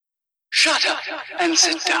Shut up and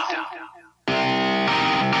sit down.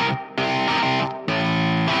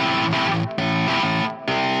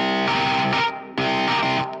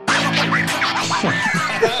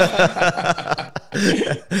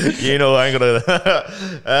 You know I'm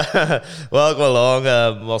gonna welcome along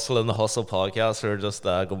Muscle and the Hustle podcast. We're just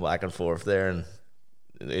going back and forth there, and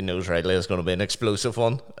who knows rightly it's going to be an explosive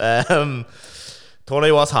one.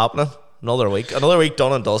 Tony, what's happening? Another week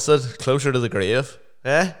done and dusted, closer to the grave.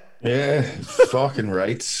 Yeah, fucking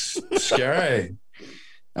right. Scary.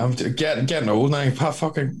 I'm getting old now.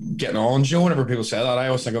 Fucking getting on. Do you know whenever people say that, I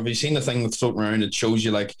always think, have you seen the thing that's floating around? It shows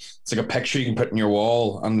you like it's like a picture you can put in your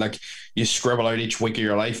wall, and like you scribble out each week of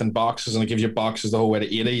your life in boxes, and it gives you boxes the whole way to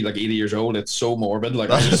 80, like 80 years old. It's so morbid.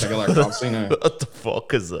 Like I just think of that constantly now. What the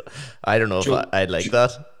fuck is it? I don't know if I'd like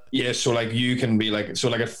that. Yeah, so like you can be like, so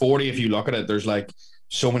like at 40, if you look at it, there's like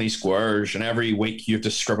so many squares, and every week you have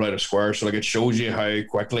to scribble out a square. So like it shows you how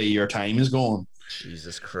quickly your time is going.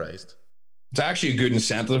 Jesus Christ. It's actually a good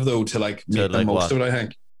incentive though to like make the most of it, I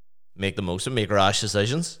think. Make the most of it, make rash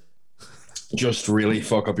decisions. Just really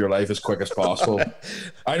fuck up your life as quick as possible.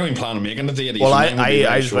 I don't even plan on making it daily. Well,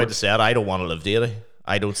 I was about to say it. I don't want to live daily.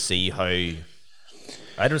 I don't see like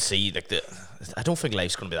I don't think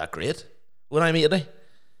life's going to be that great when I'm 80.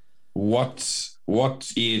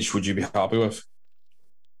 What age would you be happy with?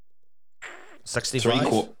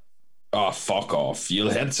 65. Oh, fuck off.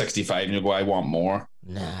 You'll hit 65 and you'll go, I want more.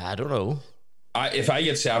 Nah, I don't know. If I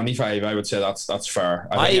get 75, I would say that's fair.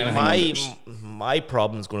 My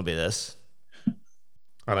problem is going to be this.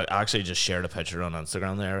 And I actually just shared a picture on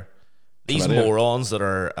Instagram there. These morons that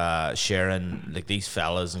are sharing, like these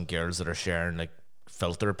fellas and girls that are sharing like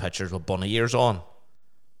filter pictures with bunny ears on.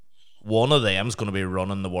 One of them's going to be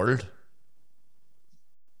running the world.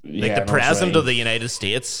 Like the president of the United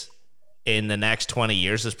States in the next 20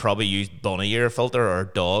 years has probably used bunny ear filter or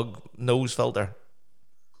dog nose filter.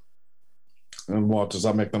 And what, does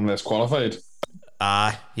that make them less qualified?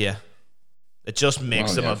 Yeah. It just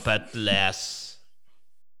makes them a bit less,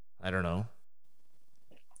 I don't know.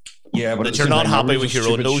 Yeah, but that you're not happy with your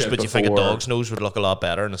own nose, but you think a dog's nose would look a lot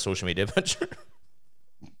better in a social media picture.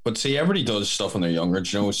 But see, everybody does stuff when they're younger.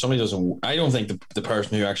 You know, somebody doesn't. I don't think the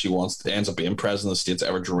person who actually ends up being president of the States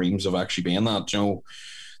ever dreams of actually being that. You know,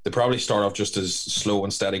 they probably start off just as slow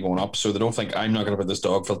and steady going up, so they don't think I'm not going to put this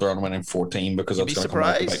dog filter on when I'm 14 because that's going to come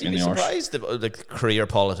out and bite me in the arse. You'd be surprised, like career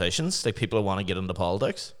politicians, like people who want to get into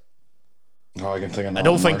politics. Oh, I can think of. I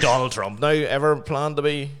don't think Donald Trump now ever planned to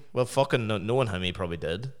be. Well, fucking knowing him, he probably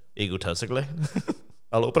did egotistically.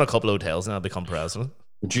 I'll open a couple of hotels and I'll become president.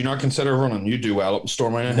 Would you not consider running? You do well up in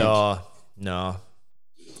Stormont. No,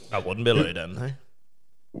 I wouldn't be allowed in. Hey?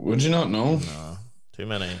 Would you not know? No, too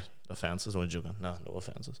many offences. When you no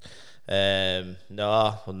offences.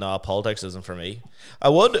 No, politics isn't for me. I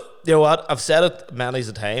would, you know what? I've said it many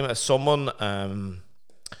a time. If someone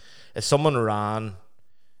ran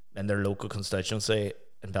in their local constituency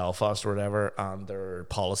in Belfast or whatever, and their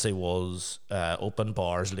policy was open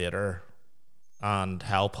bars later and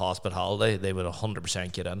help hospitality, they would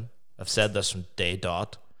 100% get in. I've said this from day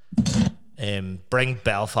dot. Bring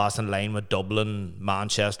Belfast in line with Dublin,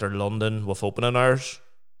 Manchester, London with opening hours.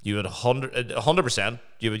 You would 100%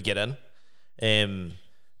 you would get in.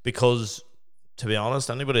 Because to be honest,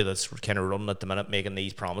 anybody that's kind of running at the minute making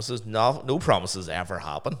these promises, no promises ever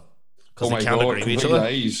happen. Because they can't agree with each other.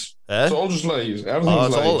 Lies. It's all just lies. Everything's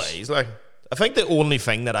lies. All lies. Like, I think the only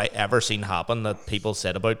thing that I ever seen happen that people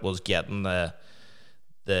said about was getting the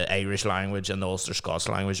Irish language and the Ulster Scots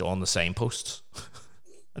language on the same posts.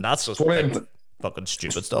 And that's just fucking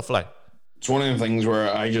stupid stuff. Like, it's one of them things where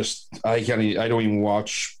I don't even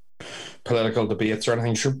watch political debates or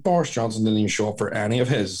anything. Sure, Boris Johnson didn't even show up for any of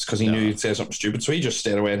his because he knew he'd say something stupid, so he just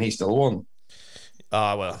stayed away and he still won.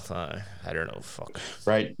 I don't know. Fuck.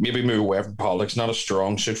 Right, maybe move away from politics. Not a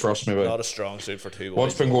strong suit for us, maybe. Not a strong suit for two.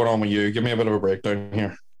 What's been going on with you? Give me a bit of a breakdown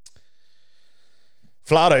here.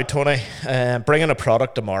 Flat out, Tony. Bringing a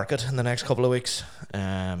product to market in the next couple of weeks.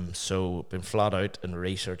 So been flat out in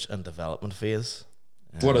research and development phase.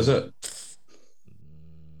 What is it?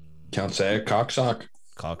 Can't say it. Cocksock.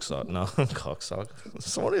 Cocksock, no, cocksock.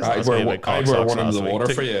 I'd wear one in the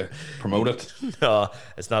water for you. Promote it. No,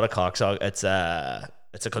 it's not a cocksock. It's a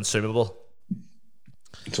consumable.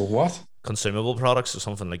 It's a what? Consumable products, or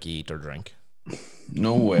something like you eat or drink.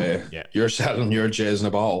 No way. Yeah, you're selling your jizz in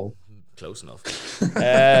a bottle. Close enough.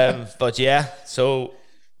 But yeah, so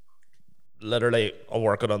literally, I'm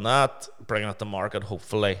working on that, bringing it to market.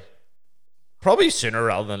 Hopefully, probably sooner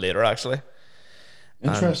rather than later. Actually,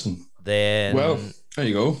 interesting. And then There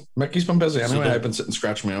you go. Mickey's been busy anyway. the- I've been sitting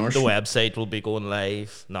scratching my arse. The website will be going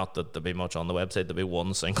live. Not that there'll be much on the website. There'll be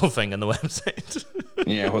one single thing on the website.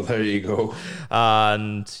 Yeah, well, there you go.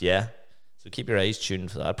 And yeah, so keep your eyes tuned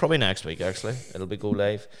for that. Probably next week, actually. It'll be go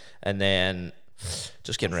live. And then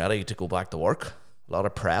just getting ready to go back to work. A lot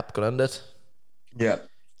of prep going into it. Yeah. What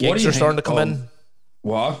do Gigs you are starting to think come of- in.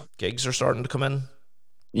 What? Gigs are starting to come in.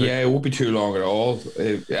 Yeah, it won't be too long at all.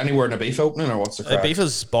 Anywhere in the beef opening or what's the crack? Beef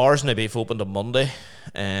is bars and Beef opened on Monday.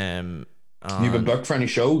 You've been booked for any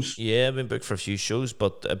shows? Yeah, I've been booked for a few shows,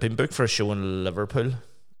 but I've been booked for a show in Liverpool,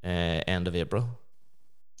 end of April.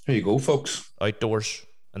 Here you go, folks. Outdoors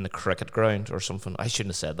in the cricket ground or something. I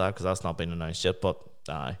shouldn't have said that because that's not been announced yet, but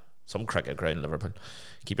some cricket ground in Liverpool.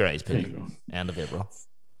 Keep your eyes peeled. End of April.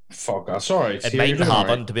 Fuck, that's all right. It mightn't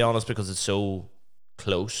happen, to be honest, because it's so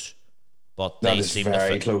close. But That they is seem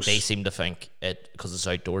very close. They seem to think it because it's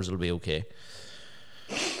outdoors, it'll be okay.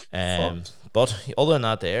 But other than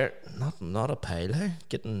that, there not a pile.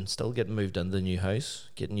 Still getting moved into the new house,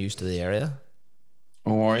 getting used to the area.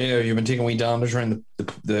 Oh, are you? You've been taking wee danders around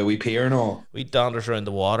the wee pier and all. We danders around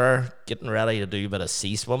the water, getting ready to do a bit of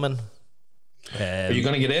sea swimming. Are you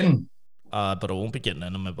going to get in? But I won't be getting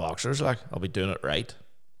in my boxers. Like I'll be doing it right.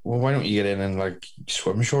 Well, why don't you get in like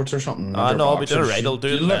swim shorts or something? No, I'll be doing it right. I'll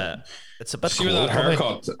do it. It's a bit See, cold. with that probably.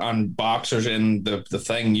 haircut and boxers in the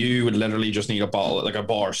thing, you would literally just need a bottle, like a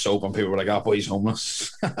bar of soap, and people were like, "Oh, boy, he's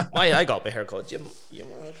homeless." Why I got my haircut?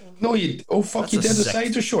 No, you. Oh, fuck! That's you a did. The sick-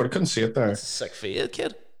 sides are short. I couldn't see it there. Sick fade,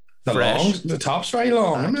 kid. The Fresh. long, the top's very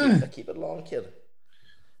long, isn't I it? keep it long, kid.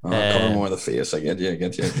 Cover more of the face. I get you. I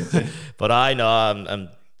get you. I get you. But I know I'm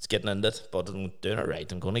getting into it, but I'm doing it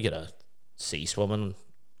right. I'm going to get a sea swimming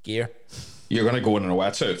gear, You're gonna go in a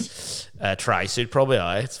wetsuit. tri-suit probably.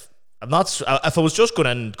 I'm not. If I was just going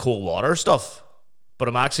in cold water stuff, but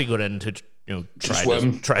I'm actually going in to try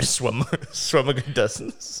to swim swim a good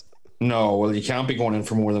distance. No, well, you can't be going in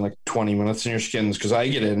for more than like 20 minutes in your skins, because I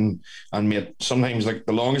get in and mate, sometimes like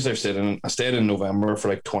the longest I stayed in November for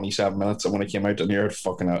like 27 minutes, and when I came out, I near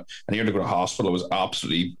to go to hospital. It was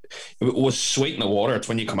absolutely, it was sweet in the water. It's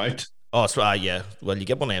when you come out. Oh, so yeah. Well, you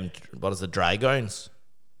get one of them. What is it? Dry gowns.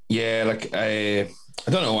 Yeah, like I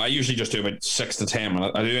don't know. I usually just do about 6 to 10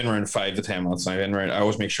 minutes. I do in around 5 to 10 minutes. I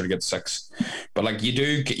always make sure to get 6. But like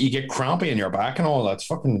you get crampy in your back and all. It's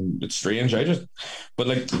strange. But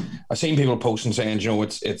like I've seen people posting saying,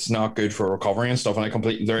 it's not good for recovery and stuff.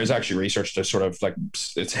 And there is actually research to sort of like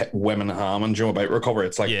it's women harming about recovery.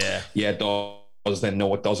 It's like it does. Then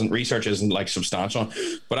no, it doesn't. Research isn't like substantial.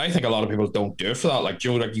 But I think a lot of people don't do it for that. Like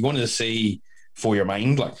like you wanted to see for your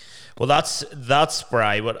mind, like. Well, that's where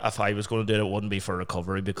I would, if I was going to do it, it wouldn't be for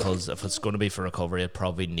recovery, because if it's going to be for recovery, it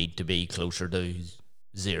probably need to be closer to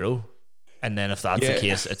 0. And then if that's the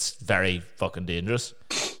case, it's very fucking dangerous.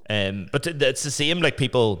 But it's the same, like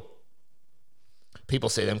people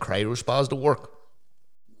say them cryo spas don't work,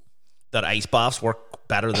 that ice baths work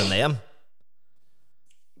better than them.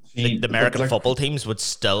 The American football teams would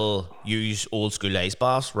still use old school ice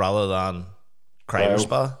baths rather than cryo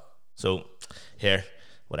spa. So here,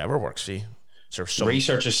 whatever works for you.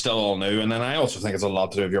 Research is still all new, and then I also think it's a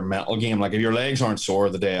lot to do with your mental game. Like if your legs aren't sore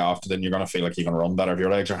the day after, then you're going to feel like you can run better. If your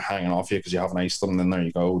legs are hanging off you because you haven't iced them, then there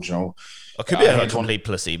you go. It could be a complete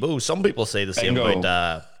placebo. Some people say the same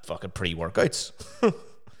about fucking pre-workouts.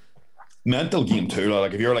 Mental game too.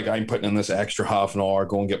 Like if you're like, I'm putting in this extra half an hour,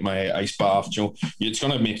 go and get my ice bath. It's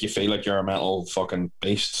going to make you feel like you're a mental fucking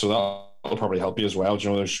beast. So that'll probably help you as well.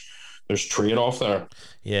 There's trade-off there.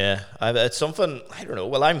 Yeah, it's something, I don't know.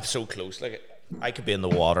 Well, I'm so close. Like I could be in the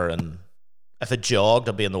water, and if it jogged,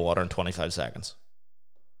 I'd be in the water in 25 seconds.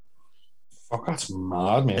 Fuck, that's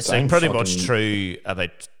mad, mate. It's like pretty much through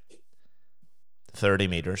about 30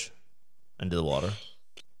 meters into the water.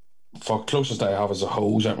 Fuck, closest I have is a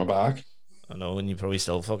hose out my back. I know, and you probably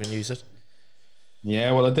still fucking use it.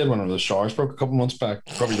 Yeah, well, I did whenever the showers broke a couple months back.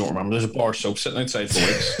 Probably don't remember. There's a bar of soap sitting outside for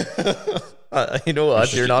weeks. You know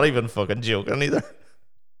what? You're not even fucking joking either.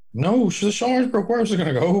 No, the showers broke. Where was it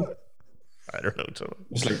going to go? I don't know, Tony.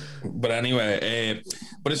 It's like, but anyway,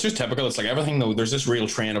 but it's just typical. It's like everything though. There's this real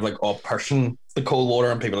trend of like pushing the cold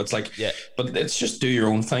water on people. It's like, but it's just do your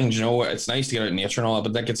own thing. It's nice to get out in nature and all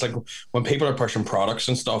that, but like it's like when people are pushing products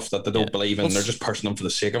and stuff that they don't believe in, they're just pushing them for the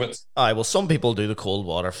sake of it. Aye, well, some people do the cold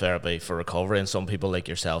water therapy for recovery, and some people like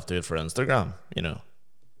yourself do it for Instagram.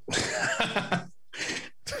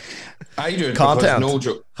 I do it content. No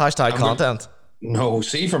joke. Hashtag content. No,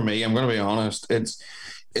 see, for me, I'm going to be honest.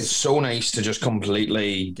 It's so nice to just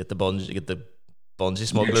completely get the bungee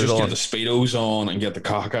smugglers just on, get the speedos on, and get the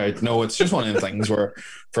cock out. No, it's just one of them things where,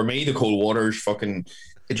 for me, the cold water is fucking.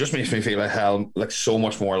 it just makes me feel like hell, like so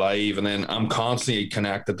much more alive. And then I'm constantly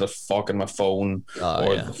connected to fucking my phone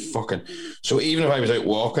the fucking. So even if I was out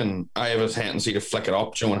walking, I have a tendency to flick it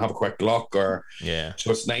up, and have a quick look. So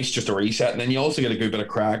it's nice just to reset. And then you also get a good bit of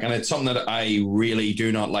crack. And it's something that I really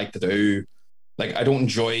do not like to do. Like, I don't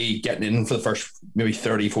enjoy getting in for the first maybe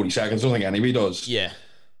 30, 40 seconds. I don't think anybody does. Yeah.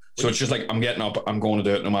 So it's just like, I'm getting up, I'm going to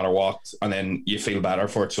do it no matter what, and then you feel better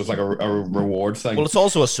for it. So it's like a reward thing. Well, it's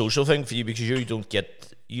also a social thing for you because you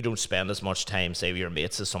don't spend as much time, say, with your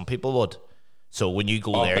mates as some people would. So when you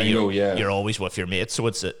go there, you're always with your mates. So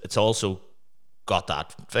it's also got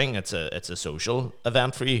that thing. It's a social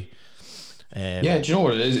event for you. Do you know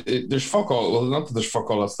what it is? There's fuck all. Well, not that there's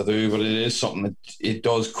fuck all else to do, but it is something that it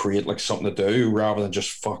does create like something to do rather than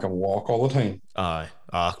just fucking walk all the time.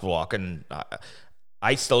 Walking.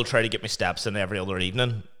 I still try to get my steps in every other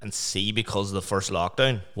evening, and see, because of the first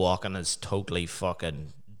lockdown, walking is totally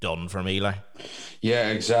fucking done for me. Like, yeah,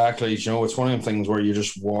 exactly. You know, it's one of them things where you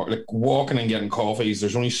just walking and getting coffees.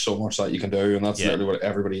 There's only so much that you can do, and that's literally what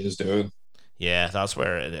everybody is doing. Yeah, that's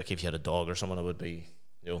where, like, if you had a dog or someone, it would be,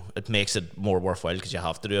 it makes it more worthwhile because you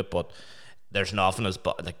have to do it. But there's nothing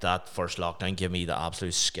like that first lockdown gave me the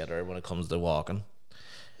absolute skitter when it comes to walking.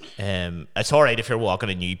 It's alright if you're walking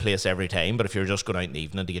a new place every time, but if you're just going out in the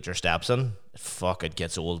evening to get your steps in, it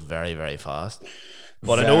gets old very, very fast.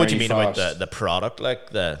 But I know what you mean about the product. Like,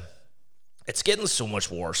 it's getting so much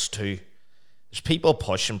worse too. There's people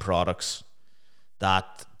pushing products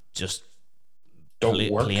that just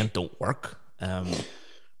don't work.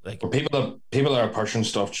 Like, people that are pushing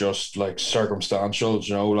stuff just like circumstantial.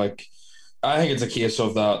 Like, I think it's a case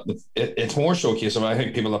of that. It's more so a case of, I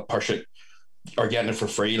think people that push it are getting it for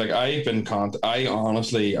free. Like, I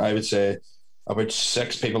would say about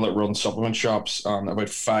 6 people that run supplement shops and about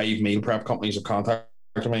 5 meal prep companies have contacted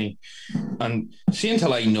me. And see,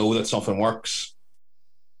 until I know that something works,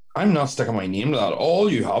 I'm not sticking my name to that.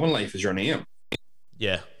 All you have in life is your name.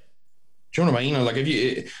 Yeah. Do you know what I mean?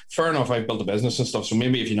 Like, fair enough, I've built a business and stuff, so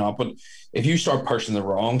maybe if you're not, but if you start pushing the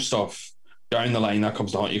wrong stuff down the line, that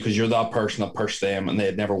comes to haunt you because you're that person that pushed them and they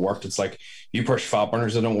had never worked. It's like you push fat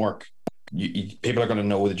burners that don't work. People are going to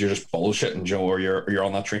know that you're just bullshitting, Joe, or you're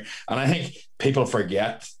on that train. And I think people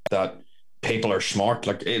forget that people are smart.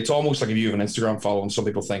 Like, it's almost like if you have an Instagram following, some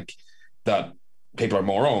people think that people are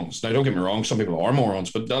morons. Now, don't get me wrong, some people are morons,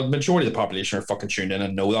 but the majority of the population are fucking tuned in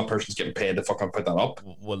and know that person's getting paid to fucking put that up.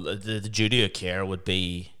 Well, the duty of care would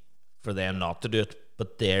be for them not to do it,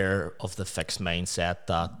 but they're of the fixed mindset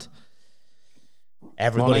that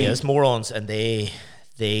everybody is morons, and they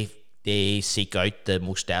seek out the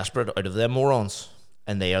most desperate out of them morons,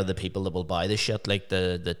 and they are the people that will buy the shit, like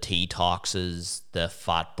the T-toxes, the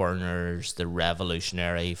fat burners, the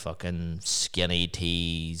revolutionary fucking skinny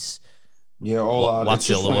teas. Yeah, all that. What's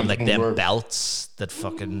the other one? Like them belts that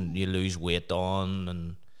fucking you lose weight on,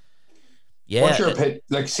 and yeah. What's your opinion?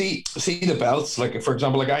 Like, see the belts. Like, for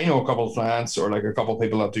example, like I know a couple of clients or like a couple of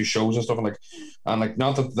people that do shows and stuff, and like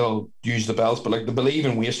not that they'll use the belts, but like they believe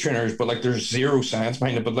in waist trainers, but like there's zero science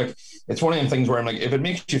behind it. But like it's one of them things where I'm like, if it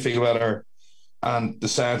makes you feel better, and the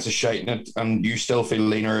science is shiting it, and you still feel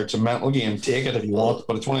leaner, it's a mental game. Take it if you want,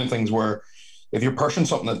 but it's one of them things where if you're pushing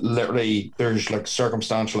something that literally there's like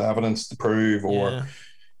circumstantial evidence to prove, or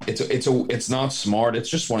it's not smart. It's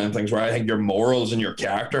just one of them things where I think your morals and your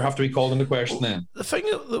character have to be called into question. Then the thing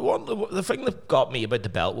that got me about the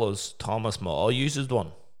belt was Thomas Maw uses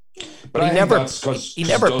one, but he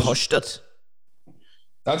never pushed it.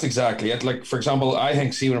 That's exactly it. Like, for example, I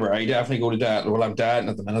think, see, whenever I definitely go to diet, well, I'm dieting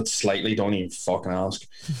at the minute slightly, don't even fucking ask,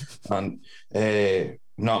 and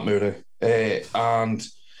not moody, and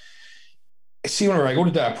see, whenever I go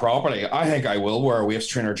to diet properly, I think I will wear a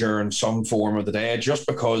waist trainer during some form of the day, just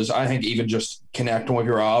because I think even just connecting with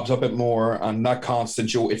your abs a bit more and that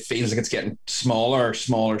constant show, it feels like it's getting smaller,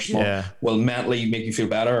 will mentally make you feel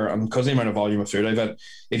better. And because the amount of volume of food I've had,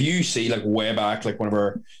 if you see like way back, like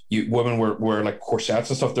whenever women wear like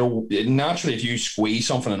corsets and stuff, they're naturally, if you squeeze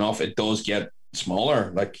something enough, it does get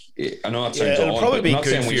smaller. Like, I know that sounds it'll odd, probably be not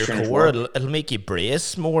good for your core. It'll make you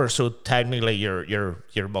brace more, so technically your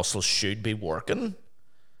muscles should be working.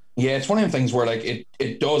 Yeah, it's one of them things where like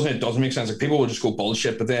it doesn't make sense. Like, people will just go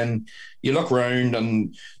bullshit, but then you look around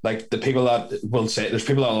and like the people that will say, there's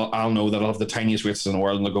people that I'll know that'll have the tiniest waists in the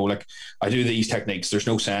world and they'll go like, I do these techniques, there's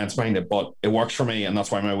no science behind it, but it works for me and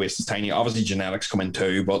that's why my waist is tiny. Obviously genetics come in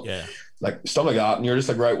too, but like stuff like that, and you're just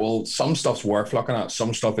like, right, well, some stuff's worth looking at,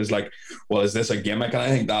 some stuff is like, well, is this a gimmick? And I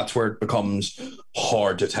think that's where it becomes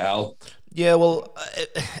hard to tell. Yeah, well,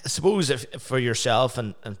 I suppose if for yourself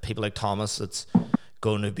and people like Thomas that's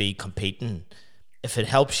going to be competing, if it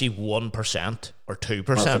helps you 1% or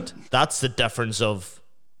 2%, that's the difference of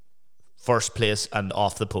first place and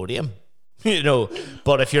off the podium.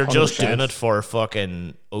 But if you're just 100%. doing it for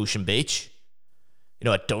fucking Ocean Beach,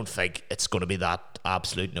 I don't think it's going to be that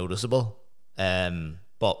absolute noticeable.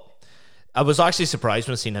 But I was actually surprised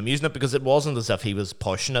when I seen him using it, because it wasn't as if he was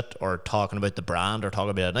pushing it or talking about the brand or talking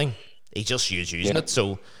about anything. He just was using it.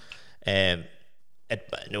 So, and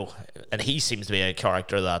he seems to be a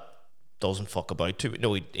character that doesn't fuck about too.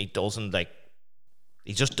 No, he doesn't, like,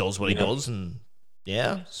 he just does what he does, and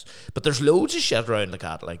but there's loads of shit around like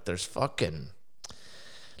that. Like, there's fucking,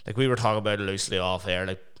 like, we were talking about it loosely off air,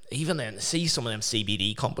 like, even then, see some of them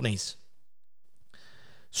CBD companies,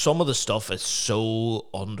 some of the stuff is so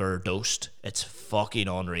underdosed, it's fucking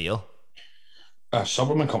unreal.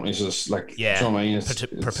 Supplement companies is like, Yeah, do you know what I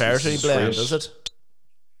mean? proprietary blend, is it?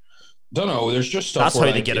 Don't know. There's just stuff That's where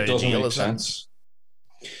how they get it out of doesn't jail, make isn't it? sense.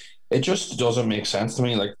 It just doesn't make sense to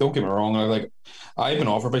me. Like, don't get me wrong. I've been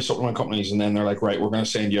offered by supplement companies, and then they're like, right, we're going to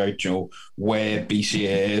send you out, whey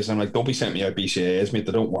BCAAs. I'm like, don't be sending me out BCAAs, mate.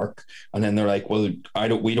 They don't work. And then they're like, well,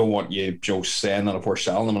 we don't want you, saying that if we're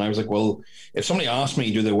selling them. And I was like, well, if somebody asks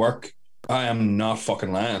me, do they work? I am not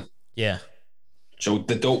fucking lying. Yeah. So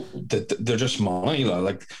they're just money.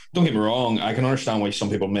 Like, don't get me wrong, I can understand why some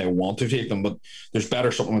people may want to take them, but there's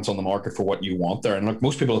better supplements on the market for what you want there. And like,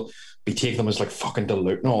 most people be taking them as like fucking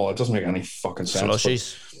dilute and all. It doesn't make any fucking sense.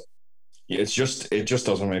 Slushies. It just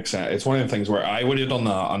doesn't make sense. It's one of the things where I would have done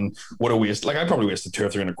that and would have wasted, like, I probably wasted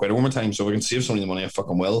 $200 or $300 over my time. So we can save some of the money, I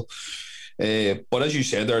fucking will. But as you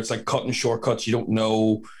said there, it's like cutting shortcuts. You don't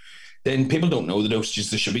know. Then people don't know the dosages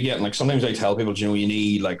they should be getting. Like, sometimes I tell people, you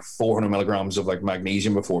need like 400 milligrams of like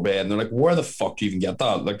magnesium before bed. And they're like, where the fuck do you even get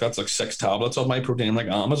that? Like, that's like 6 tablets of my protein. Like,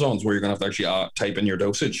 Amazon's where you're going to have to actually type in your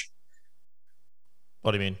dosage.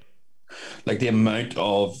 What do you mean? Like, the amount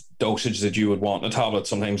of dosage that you would want in a tablet,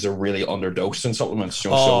 sometimes they're really underdosed in supplements.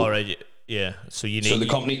 Right. Yeah. So you need. So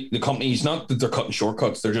the company's not that they're cutting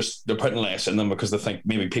shortcuts. They're putting less in them because they think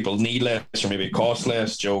maybe people need less or maybe it costs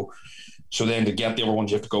less, Joe. So then to get the other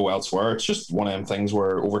ones, you have to go elsewhere. It's just one of them things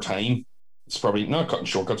where over time, it's probably not cutting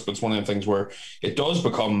shortcuts, but it's one of them things where it does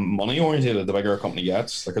become money oriented the bigger a company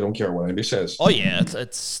gets. Like, I don't care what anybody says. Oh yeah,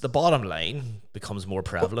 it's the bottom line becomes more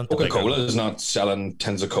prevalent. Coca-Cola is not selling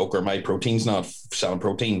tins of Coke, or My Protein's not selling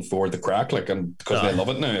protein for the crack, like, and because they love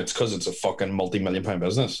it now. It's because it's a fucking multi-million-pound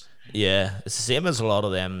business. Yeah, it's the same as a lot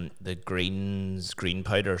of them, the green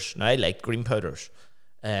powders. Now, I like green powders.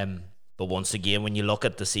 But once again, when you look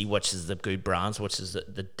at to see which is the good brands, which is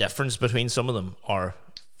the difference between some of them are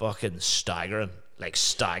fucking staggering. Like,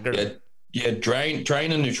 staggering. Yeah, Drying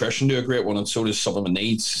and Nutrition do a great one, and so does Supplement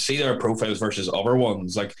Needs. See their profiles versus other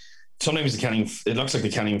ones. Like, sometimes it looks like they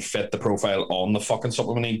can't even fit the profile on the fucking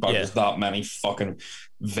Supplement Need, but there's that many fucking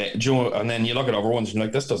and then you look at other ones and you're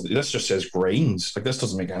like, this just says grains. Like, this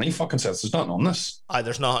doesn't make any fucking sense. There's nothing on this.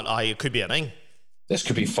 There's not. It could be anything. This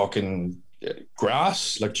could be fucking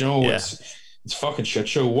grass. Like, it's fucking shit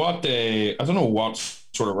show. I don't know what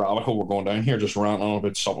sort of rabbit hole we're going down here, just ranting on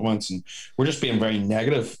about supplements, and we're just being very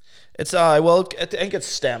negative. It's well, I think it's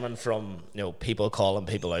stemming from people calling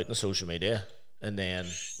people out on social media, and then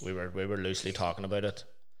we were loosely talking about it.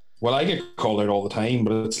 Well, I get called out all the time,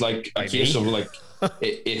 but it's like a case of like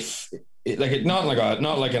not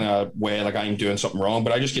like in a way like I'm doing something wrong,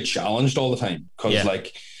 but I just get challenged all the time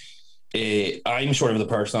because I'm sort of the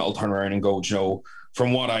person that'll turn around and go,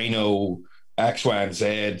 from what I know, X, Y, and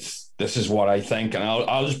Z, this is what I think, and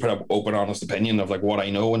I'll just put up open, honest opinion of like what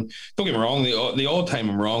I know. And don't get me wrong, the odd time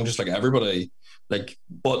I'm wrong, just like everybody. Like,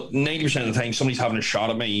 but 90% of the time, somebody's having a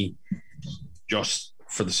shot at me just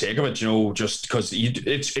for the sake of it, just because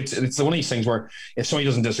it's one of these things where if somebody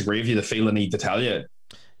doesn't disagree with you, they feel the need to tell you.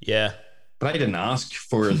 Yeah. But I didn't ask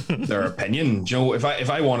for their opinion. If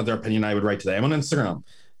I wanted their opinion, I would write to them on Instagram.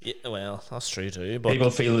 Yeah, well, that's true too. But people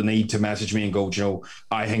feel the need to message me and go,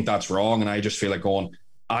 I think that's wrong, and I just feel like going,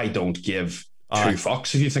 I don't give two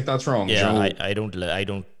fucks if you think that's wrong. Yeah, I don't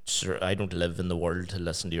live in the world to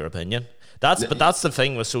listen to your opinion. But that's the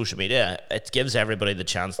thing with social media. It gives everybody the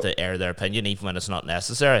chance to air their opinion, even when it's not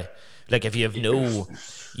necessary. Like, if you have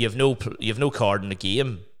no card in the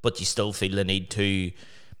game, but you still feel the need to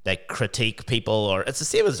like critique people, or it's the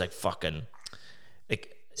same as like fucking like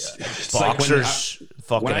boxers, like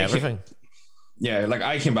fucking everything. Like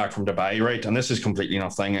I came back from Dubai, right, and this is completely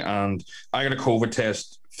nothing, and I got a COVID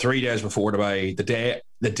test 3 days before Dubai.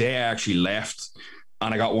 The day I actually left,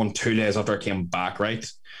 and I got one 2 days after I came back,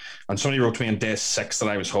 right. And somebody wrote to me on day 6 that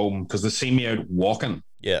I was home because they seen me out walking.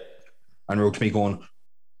 Yeah. And wrote to me going,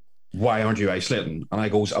 why aren't you isolating? And I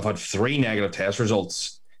goes, I've had 3 negative test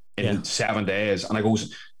results in 7 days. And I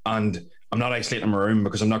goes, and I'm not isolating in my room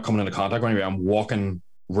because I'm not coming into contact with anybody. I'm walking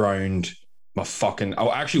round my fucking...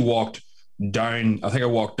 I actually walked down. I think I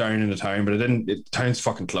walked down into town, but I didn't. Town's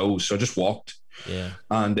fucking closed, so I just walked. Yeah.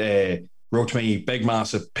 And wrote to me, big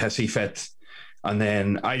massive pissy fit. And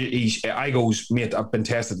then I goes, mate, I've been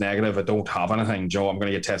tested negative. I don't have anything, Joe. I'm going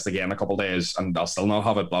to get tested again in a couple of days and I'll still not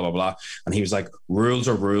have it, blah, blah, blah. And he was like, rules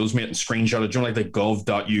are rules, mate. And screenshot it, like the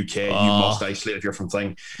gov.uk, you must isolate if you're from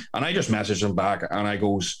thing. And I just messaged him back and I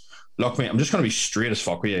goes, look, mate, I'm just going to be straight as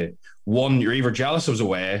fuck with you. One, you're either jealous I was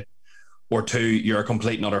away, or two, you're a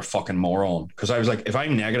complete and utter fucking moron. Because I was like, if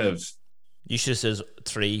I'm negative. You should have said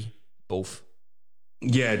 3, both.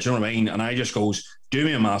 Yeah, do you know what I mean? And I just goes, do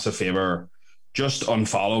me a massive favor. Just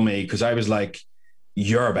unfollow me, because I was like,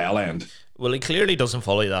 you're a bell end. Well, he clearly doesn't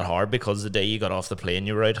follow you that hard, because the day you got off the plane,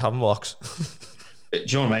 you were out having walks. Do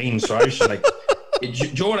you know what I mean? So I was just like, do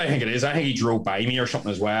you know what I think it is? I think he drove by me or something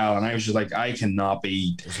as well. And I was just like, I cannot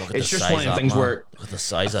be. It's just one of the things where. With the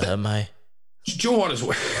size of him, hey. Do you know what is?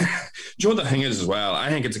 Do you know what the thing is as well? I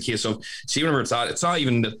think it's a case of, see, whenever it's not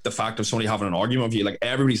even the fact of somebody having an argument with you. Like,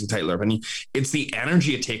 everybody's entitled to their opinion. It's the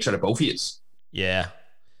energy it takes out of both of you. Yeah.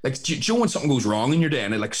 Like, do you know when something goes wrong in your day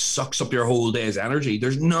and it like sucks up your whole day's energy?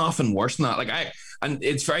 There's nothing worse than that. And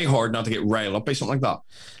it's very hard not to get riled up by something like that.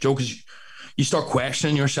 Joe, because you start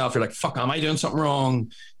questioning yourself. You're like, fuck, am I doing something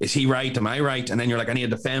wrong? Is he right? Am I right? And then you're like, I need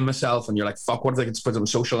to defend myself. And you're like, fuck, what if I can put it on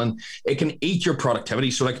social? And it can eat your productivity.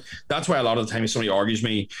 So like, that's why a lot of the time if somebody argues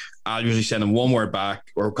me, I'll usually send them one word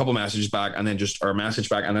back or a couple of messages back and then or a message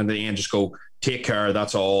back. And then at the end, just go, take care.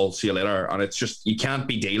 That's all. See you later. And it's just, you can't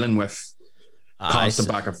be dealing with constant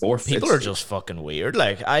back and forth. People are just fucking weird.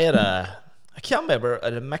 Like, I can't remember,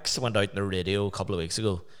 a mix went out in the radio a couple of weeks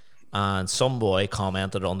ago, and some boy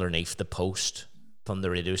commented underneath the post from the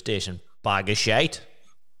radio station, bag of shite.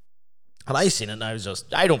 And I seen it and I was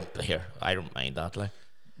just, I don't mind that. Like,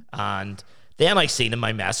 and then I seen in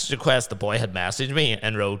my message request, the boy had messaged me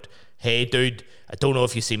and wrote, hey dude, I don't know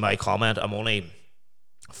if you see my comment, I'm only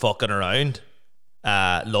fucking around.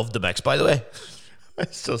 Love the mix, by the way.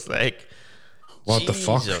 It's just like, what the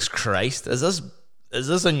fuck? Jesus Christ. Is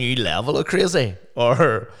this a new level of crazy?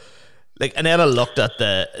 Or like, and then I looked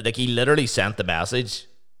at he literally sent the message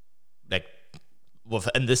like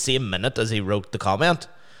in the same minute as he wrote the comment.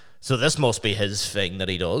 So this must be his thing that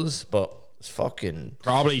he does, but it's fucking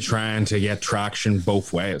probably trying to get traction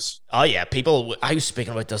both ways. Oh yeah, people, I was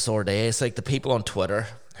speaking about this the other day. It's like the people on Twitter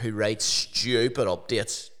who write stupid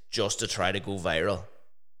updates just to try to go viral.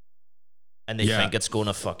 And they think it's going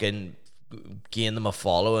to fucking gain them a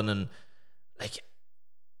following, and like,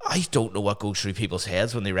 I don't know what goes through people's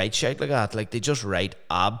heads when they write shit like that. Like, they just write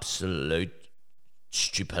absolute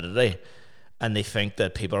stupidity, and they think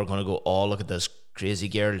that people are going to go, oh, look at this crazy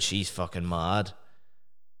girl, she's fucking mad,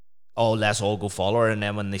 oh, let's all go follow her. And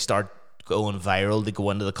then when they start going viral, they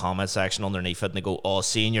go into the comment section underneath it and they go, oh,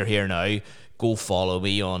 seeing you're here now, go follow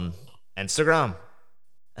me on Instagram.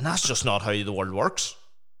 And that's just not how the world works.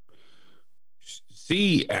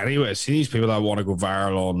 See these people that want to go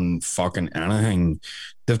viral on fucking anything,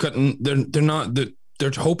 they're hoping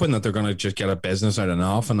that they're going to just get a business out of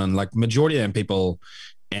nothing, and like majority of them people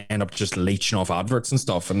end up just leeching off adverts and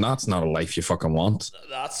stuff, and that's not a life you fucking want.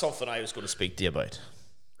 That's something I was going to speak to you about.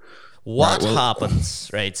 What happens,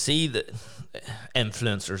 right? See, the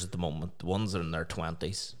influencers at the moment, the ones that are in their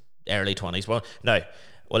 20s, early 20s, well,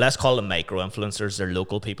 let's call them micro influencers. They're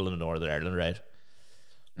local people in Northern Ireland, right?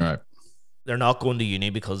 Right. They're not going to uni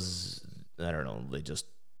because, I don't know,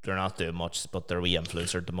 they're not doing much, but they're wee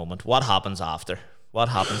influencer at the moment. What happens after? What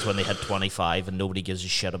happens when they hit 25 and nobody gives a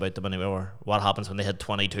shit about them anymore? What happens when they hit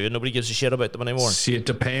 22 and nobody gives a shit about them anymore? See, it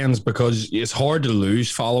depends, because it's hard to lose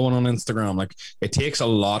following on Instagram. Like, it takes a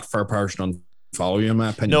lot for a person to follow you, in my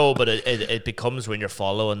opinion. No, but it becomes, when your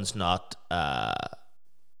following's not,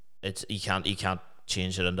 you can't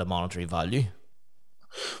change it into monetary value.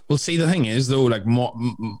 Well, see, the thing is, though, like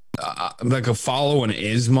a following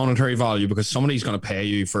is monetary value, because somebody's going to pay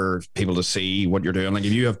you for people to see what you're doing. Like,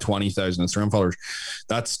 if you have 20,000 Instagram followers,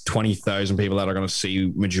 that's 20,000 people that are going to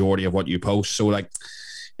see majority of what you post. So, like,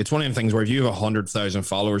 it's one of them things where if you have 100,000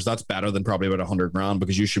 followers, that's better than probably about 100 grand,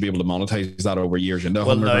 because you should be able to monetize that over years into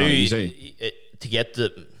 100 grand easy. To get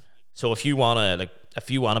so if you want to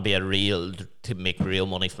to make real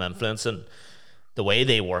money from influencing, the way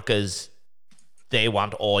they work is, they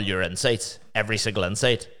want all your insights, every single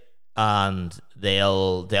insight, and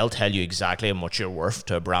they'll tell you exactly how much you're worth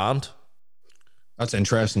to a brand. That's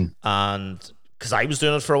interesting. And because I was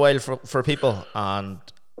doing it for a while for people, and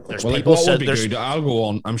there's well, people. Like, what would be good? I'll go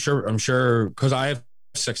on. I'm sure, because I have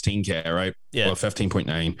 16K, right? Yeah. Well,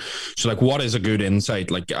 15.9. So, like, what is a good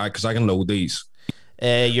insight? Like, because I can load these.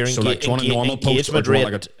 Your engagement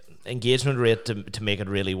rate. Like engagement rate to make it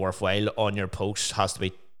really worthwhile on your post has to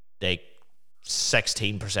be like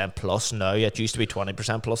 16% plus now. It used to be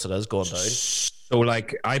 20% plus. It is going down. So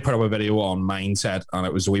like I put up a video on Mindset and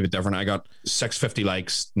it was a wee bit different. I got 650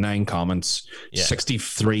 likes, 9 comments,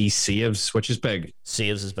 63 saves, which is big.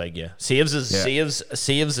 Saves is big, yeah. Saves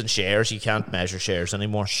and shares. You can't measure shares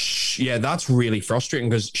anymore. Yeah, that's really frustrating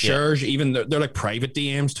because shares, even they're like private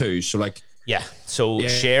DMs too. So like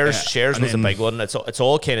shares was a big one. It's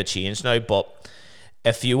all kind of changed now, but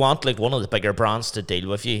if you want like one of the bigger brands to deal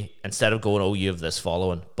with you, instead of going, oh, you have this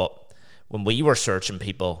following, but when we were searching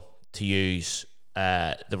people to use,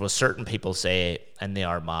 there was certain people, say, in the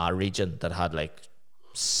Armagh region that had like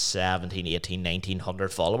 17, 18,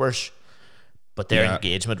 1900 followers, but their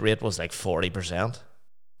engagement rate was like 40%.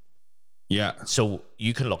 Yeah. So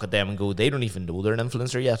you can look at them and go, they don't even know they're an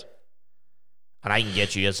influencer yet. And I can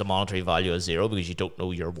get you as a monetary value of 0 because you don't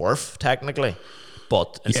know your worth technically.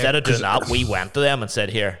 But instead of doing that, we went to them and said,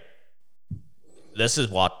 here, this is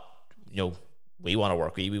what, we want to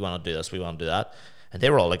work with you. We want to do this. We want to do that. And they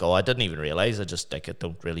were all like, oh, I didn't even realize. I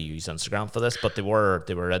don't really use Instagram for this. But they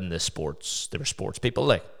were in the sports. They were sports people,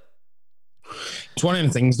 like. It's one of the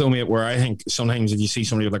things, though, mate, where I think sometimes if you see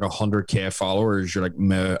somebody with like 100K followers, you're like,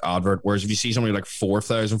 meh, advert. Whereas if you see somebody with like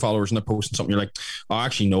 4,000 followers and they're posting something, you're like, oh, I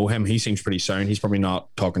actually know him. He seems pretty sound. He's probably not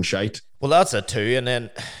talking shite. Well, that's it too. And then,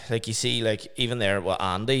 like, you see, like, even there with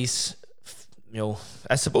Andy's,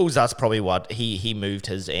 I suppose that's probably what he moved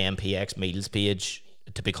his AMPX Meals page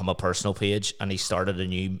to become a personal page, and he started a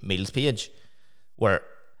new Meals page where,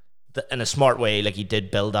 in a smart way, like, he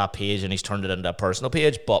did build that page and he's turned it into a personal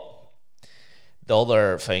page. But the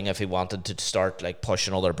other thing, if he wanted to start like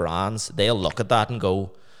pushing other brands, they'll look at that and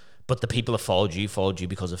go, but the people that followed you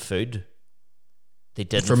because of food. They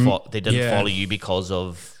didn't follow you because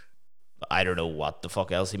of, I don't know what the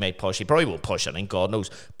fuck else he might push. He probably won't push anything, God knows.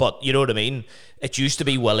 But you know what I mean? It used to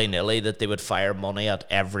be willy-nilly that they would fire money at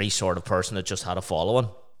every sort of person that just had a following.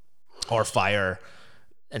 Or fire,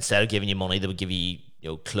 instead of giving you money, they would give you,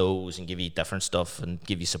 clothes and give you different stuff and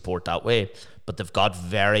give you support that way. But they've got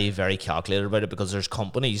very, very calculated about it because there's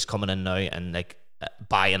companies coming in now and like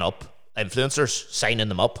buying up influencers, signing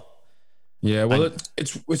them up. Yeah, well,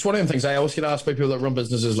 it's one of the things I always get asked by people that run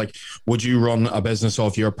businesses, like, would you run a business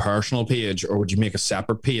off your personal page or would you make a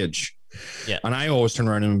separate page? Yeah. And I always turn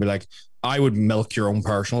around and be like, I would milk your own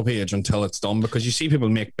personal page until it's done, because you see people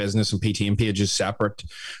make business and PTM pages separate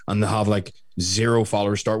and they have like 0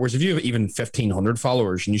 followers start. Whereas if you have even 1,500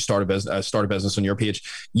 followers and you start a business on your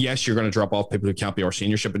page, yes, you're going to drop off people who can't be our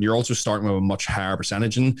seniorship, but you're also starting with a much higher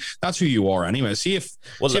percentage, and that's who you are anyway. See if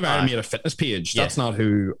I made a fitness page, that's not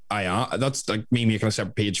who I am. That's like me making a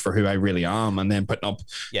separate page for who I really am, and then putting up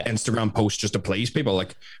Instagram posts just to please people.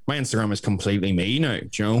 Like, my Instagram is completely me now, do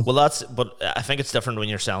you know? Well, but I think it's different when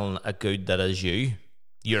you're selling a good that is you.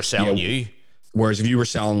 You're selling you. Whereas if you were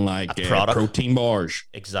selling like protein bars,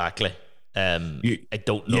 exactly. I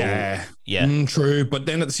don't know. True. But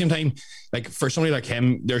then at the same time, like, for somebody like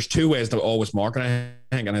him, there's 2 ways to always market,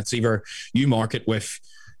 I think, and it's either you market with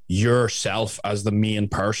yourself as the main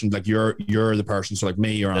person, like you're the person, so like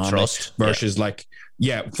me or Andy, versus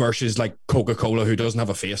versus like Coca-Cola, who doesn't have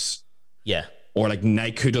a face. Yeah. Or like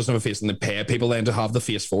Nike, who doesn't have a face, and they pay people then to have the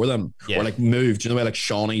face for them. Yeah. Or like Move, do you know the way like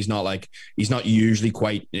Sean, he's not usually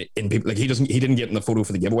quite in people, like he didn't get in the photo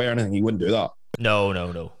for the giveaway or anything. He wouldn't do that.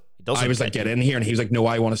 No. I was like, get in here, and he was like, no,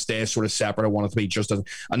 I want to stay sort of separate. I want it to be just as,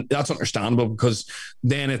 and that's understandable, because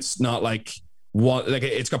then it's not like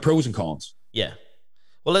it's got pros and cons. Yeah.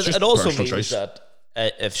 Well, it also means that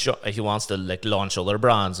if he wants to like launch other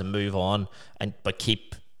brands and move on, but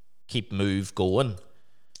keep Move going.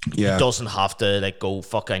 Yeah. He doesn't have to like go,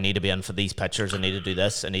 fuck, I need to be in for these pictures, I need to do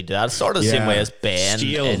this, I need to do that. It's sort of the same way as Ben.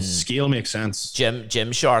 Scale makes sense.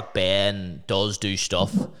 Gymshark Ben does do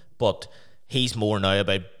stuff, but he's more now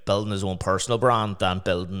about building his own personal brand than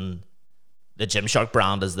building the Gymshark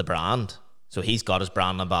brand as the brand. So he's got his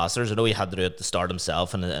brand ambassadors. I know he had to do it to start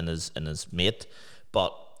himself and his mate, but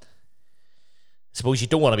I suppose you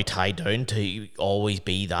don't want to be tied down to always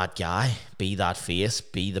be that guy, be that face,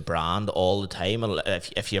 be the brand all the time. And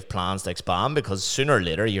if you have plans to expand, because sooner or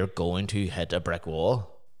later you're going to hit a brick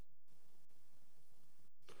wall.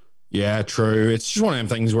 Yeah, true. It's just one of them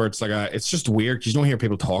things where it's like it's just weird because you don't hear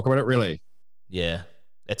people talk about it really. Yeah,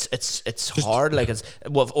 it's just hard. Like, it's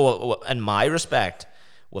in my respect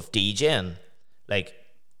with DJing, like,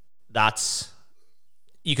 that's,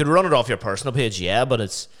 you could run it off your personal page, yeah,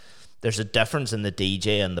 but there's a difference in the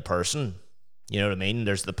DJ and the person. You know what I mean?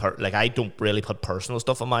 There's like, I don't really put personal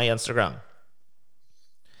stuff on my Instagram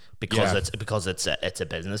because it's a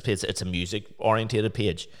business page, it's a music orientated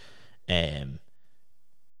page,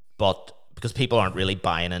 but because people aren't really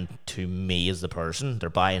buying into me as the person. They're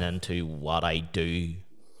buying into what I do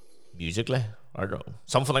musically. I don't know.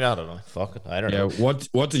 Something like that. I don't know. Fuck it. I don't know.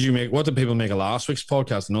 What did you make? What did people make of last week's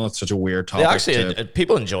podcast? I know that's such a weird topic. They actually,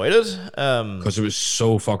 people enjoyed it. Because it was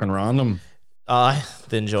so fucking random.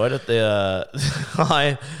 They enjoyed it.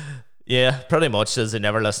 Yeah, pretty much. Says they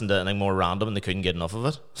never listened to anything more random and they couldn't get enough of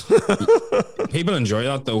it. People enjoy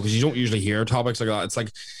that though, because you don't usually hear topics like that. It's like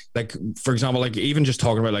for example, like even just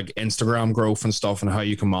talking about like Instagram growth and stuff and how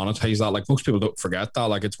you can monetize that. Like most people don't forget that.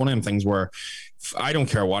 Like it's one of them things where I don't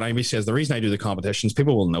care what anybody says. The reason I do the competitions,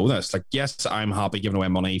 people will know this. Like, yes, I'm happy giving away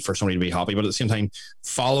money for somebody to be happy, but at the same time,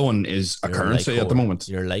 following is a currency at the moment.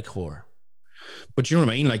 You're like whore. But you know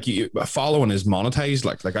what I mean? Like following is monetized.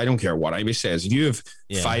 Like I don't care what anybody says. If you have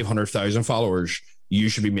 500,000 followers, you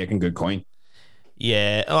should be making good coin.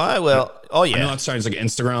 Yeah. Oh, well. Oh, yeah. I know that sounds like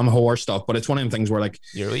Instagram whore stuff, but it's one of them things where like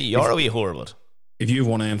you're a wee whore, but if you have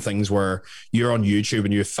one of them things where you're on YouTube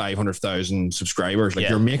and you have 500,000 subscribers, like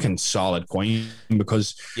you're making solid coin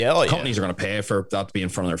because companies are going to pay for that to be in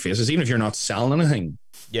front of their faces, even if you're not selling anything.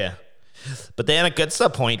 Yeah. But then it gets to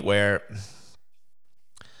the point where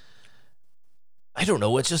I don't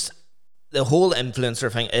know. It's just the whole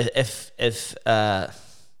influencer thing. If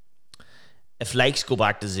likes go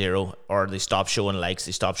back to zero, or they stop showing likes,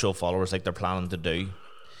 they stop showing followers like they're planning to do.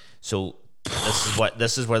 So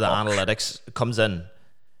this is where the analytics comes in.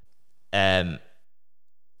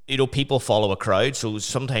 People follow a crowd. So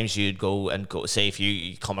sometimes you'd go say if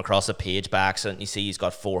you come across a page by accident, and you see he's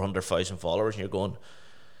got 400,000 followers, and you're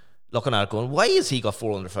looking at it going, why has he got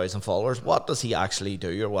 400,000 followers? What does he actually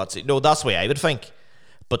do, or what's it? No, that's the way I would think.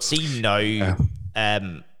 But see now,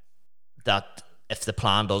 that if the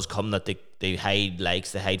plan does come that they hide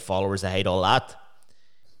likes, they hide followers, they hide all that,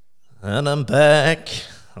 and I'm back.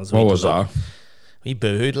 What was that? We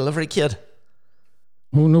boohoo delivery kid.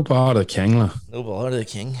 Oh, no bother the king. No bother the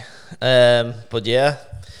king. But yeah,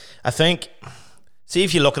 I think, see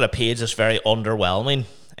if you look at a page that's very underwhelming,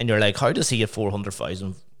 and you're like, how does he get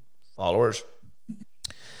 400,000 followers?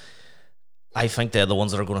 I think they're the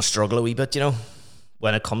ones that are going to struggle a wee bit,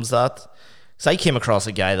 when it comes to that. So I came across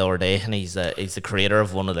a guy the other day, and he's the creator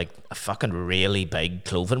of one of a fucking really big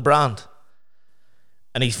clothing brand,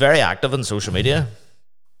 and he's very active on social media,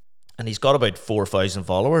 and he's got about 4,000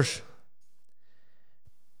 followers.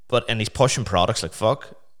 And he's pushing products like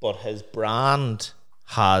fuck, but his brand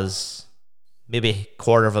has maybe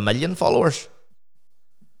 250,000 followers,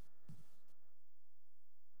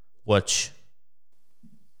 which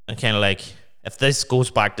I'm kind of like, if this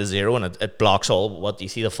goes back to zero and it blocks all what you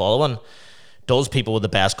see the following, does people with the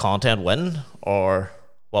best content win, or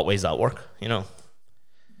what way does that work?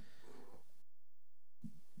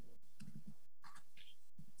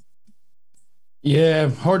 Yeah,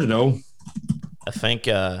 hard to know. I think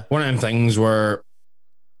one of them things where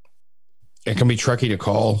it can be tricky to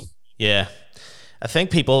call. Yeah, I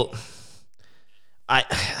think people. I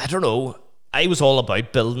don't know. I was all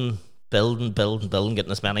about building,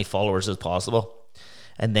 getting as many followers as possible,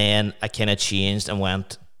 and then I kind of changed and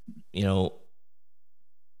went,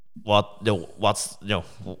 why?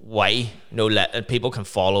 Let people can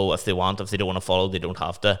follow if they want. If they don't want to follow, they don't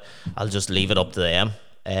have to. I'll just leave it up to them.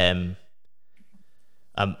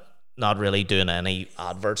 I'm not really doing any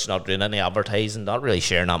adverts, not doing any advertising, not really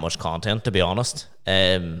sharing that much content, to be honest.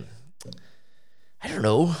 I don't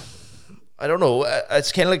know.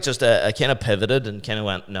 It's kind of like just I kind of pivoted and kind of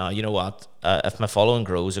went, no, you know what? If my following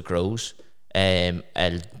grows, it grows.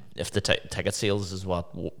 If the ticket sales is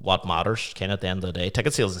what matters, kind of at the end of the day,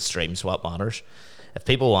 ticket sales and streams what matters. If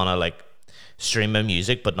people want to stream my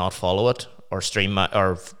music but not follow it, or stream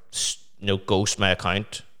ghost my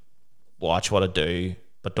account, watch what I do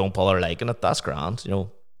but don't bother liking it, that's grand.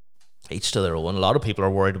 Each to their own. A lot of people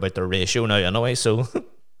are worried about their ratio now anyway, so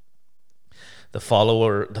the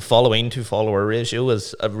following to follower ratio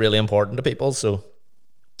is really important to people, so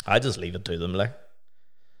I just leave it to them.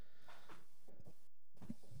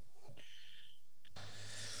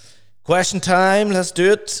 Question time, let's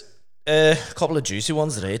do it. A couple of juicy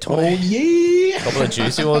ones today, Tony. Oh yeah, a couple of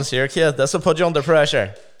juicy ones here, kid. This will put you under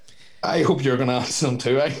pressure. I hope you're going to answer them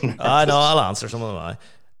too. I know, I'll answer some of them.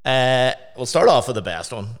 We'll start off with the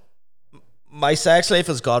best one. My sex life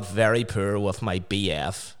has got very poor with my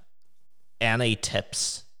BF. Any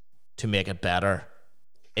tips to make it better?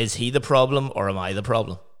 Is he the problem or am I the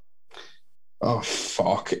problem? Oh,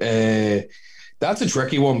 fuck. That's a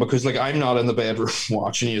tricky one because I'm not in the bedroom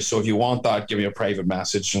watching you. So if you want that, give me a private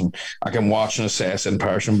message and I can watch and assess in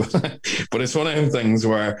person. But it's one of them things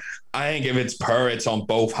where I think if it's per, it's on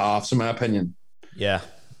both halves, in my opinion. Yeah.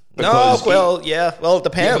 It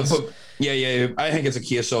depends. Yeah. I think it's a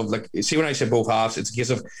case of like, see, when I say both halves, it's a case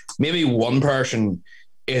of maybe one person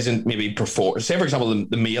isn't maybe perform. Say for example,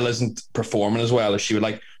 the male isn't performing as well as she would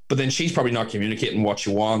like, but then she's probably not communicating what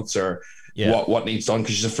she wants or what needs done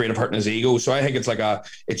because she's afraid of hurting his ego. So I think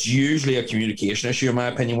it's usually a communication issue in my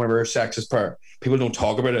opinion. Whenever sex is per, people don't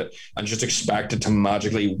talk about it and just expect it to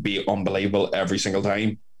magically be unbelievable every single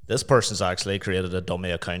time. This person's actually created a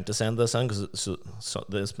dummy account to send this in because so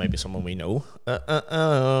this may be someone we know.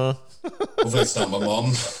 Hopefully it's not my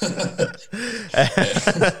mom.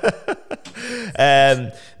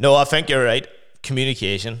 No, I think you're right.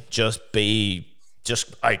 Communication, just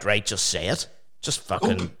outright, just say it. Just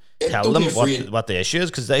fucking tell them what the issue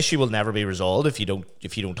is, because the issue will never be resolved if you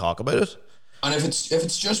don't talk about it. And if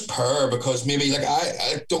it's just because maybe like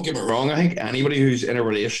I don't get me wrong, I think anybody who's in a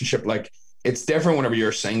relationship, like, it's different whenever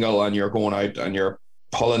you're single and you're going out and you're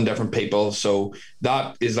pulling different people. So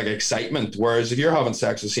that is like excitement. Whereas if you're having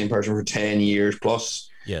sex with the same person for 10 years plus,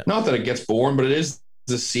 not that it gets boring, but it is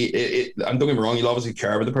to see it. And don't get me wrong, you'll obviously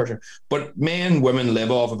care about the person. But men, women live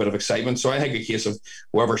off a bit of excitement. So I think a case of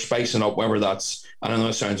whether spicing up, whether that's, and I know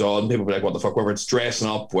it sounds odd, and people be like, what the fuck, whether it's dressing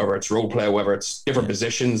up, whether it's role play, whether it's different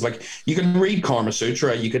positions. Like, you can read Kama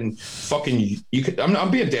Sutra, I'm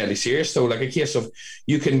being deadly serious though, like a case of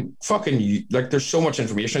you can fucking, like, there's so much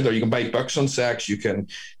information out there. You can buy books on sex, you can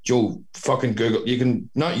fucking Google, you can,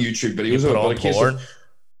 not YouTube videos, but a case of,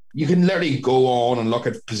 you can literally go on and look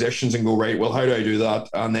at positions and go, right, well, how do I do that?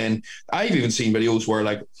 And then I've even seen videos where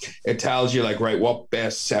like it tells you like, right, what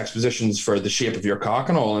best sex positions for the shape of your cock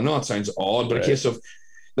and all. I know it sounds odd, but a case of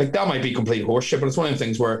like, that might be complete horseshit, but it's one of the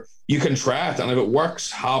things where you can try it, and if it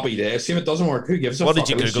works, happy days. See, if it doesn't work, who gives a fuck? What did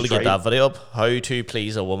you Google to get that video up? How to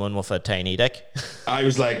please a woman with a tiny dick? I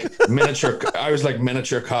was like miniature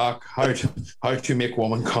cock, how to make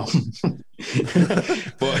woman come.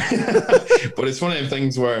 but it's one of them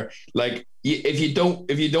things where like, if you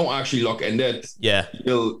don't actually look into it,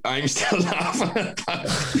 I'm still laughing at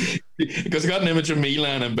that because I got an image of me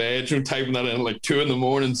lying in bed typing that in at like 2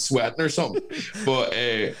 a.m. sweating or something. But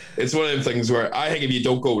it's one of them things where I think if you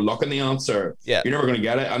don't go look in the answer, you're never going to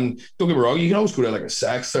get it. And don't get me wrong, you can always go to like a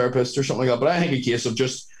sex therapist or something like that, but I think a case of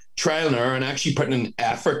just trial and error and actually putting in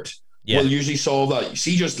effort will usually solve that. You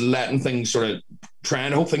see, just letting things sort of trying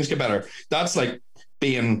to hope things get better, that's like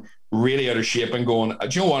being really out of shape and going, do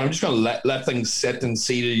you know what, I'm just going to let things sit and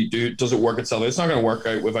see does it work itself. It's not going to work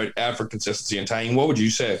out without effort, consistency and time. What would you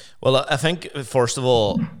say? Well, I think first of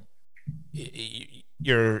all,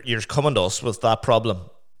 you're coming to us with that problem,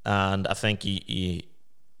 and I think you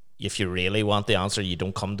if you really want the answer, you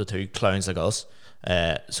don't come to two clowns like us.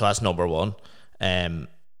 So that's number one.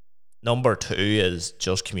 Number two is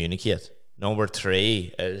just communicate. Number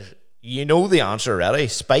three is, you know the answer already,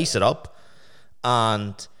 spice it up.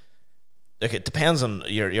 And like, it depends on,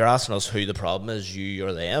 you're asking us who the problem is, you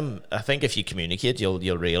or them. I think if you communicate,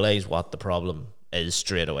 you'll realize what the problem is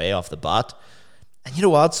straight away off the bat. And you know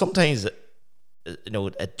what, sometimes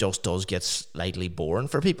it just does get slightly boring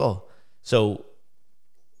for people, so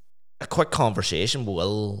a quick conversation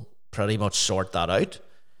will pretty much sort that out.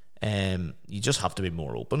 You just have to be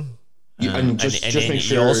more open, and just make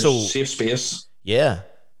sure also safe space.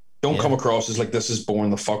 Don't come across as like, this is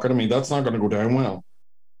boring the fuck out of me. That's not going to go down well.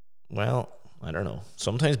 Well, I don't know.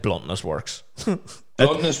 Sometimes bluntness works.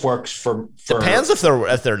 Bluntness works for depends if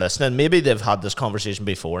they're listening. Maybe they've had this conversation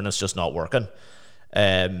before and it's just not working.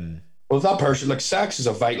 Well, if that person, like, sex is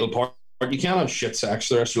a vital part. You can't have shit sex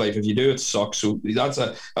the rest of your life. If you do, it sucks. So that's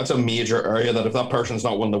a major area that if that person's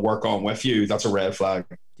not willing to work on with you, that's a red flag.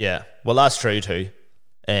 Yeah, well, that's true too.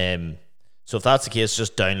 So if that's the case,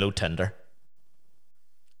 just download Tinder.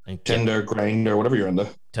 Tinder, Grindr, whatever you're into.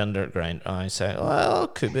 Tinder, Grindr. I say, well,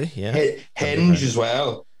 could be, yeah. Hinge as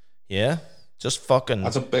well. Yeah, just fucking.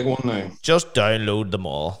 That's a big one now. Just download them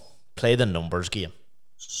all. Play the numbers game.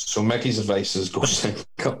 So Mickey's advice is go single.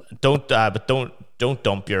 Don't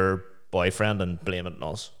dump your boyfriend and blame it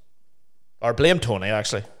on us, or blame Tony.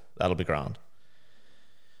 Actually, that'll be grand.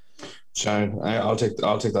 So I'll take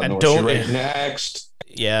that. And note. Don't right next.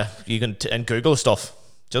 Yeah, you can and Google stuff.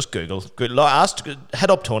 Just Google. Hit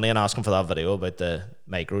up Tony and ask him for that video about the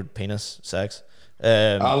micro penis sex.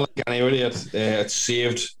 I'll link anyway. It's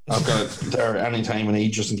saved. I've got it there anytime I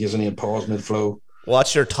need, just in case I need to pause mid flow.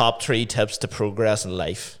 What's your top 3 tips to progress in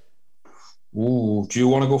life? Ooh, do you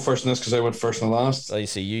want to go first in this? Because I went first and last. I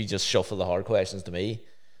see you just shuffle the hard questions to me.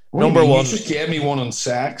 Number one, you just gave me one on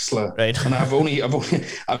sex, right? And I've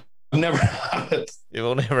never had it. You've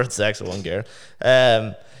only ever had sex with one girl.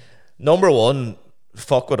 Number one,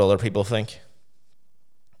 fuck what other people think.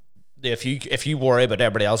 If you worry about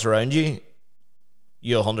everybody else around you,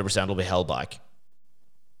 you 100% will be held back.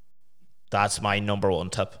 That's my number one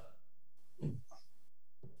tip.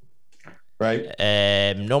 Right.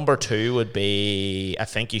 Number two would be, I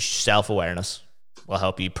think, self-awareness will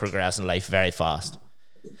help you progress in life very fast.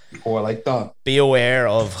 Oh, I like that. Be aware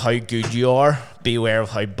of how good you are. Be aware of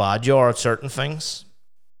how bad you are at certain things.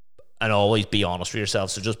 And always be honest with yourself.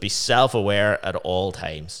 So just be self-aware at all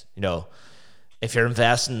times. You know, if you're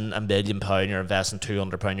investing £1 million, you're investing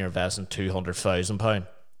 £200, you're investing £200,000.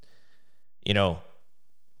 You know,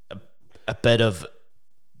 a bit of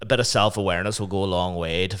self-awareness will go a long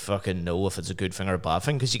way to fucking know if it's a good thing or a bad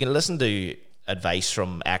thing. Because you can listen to advice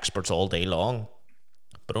from experts all day long,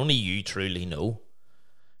 but only you truly know.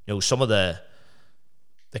 You know, some of the,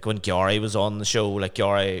 like when Gary was on the show, like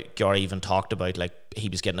Gary even talked about, like, he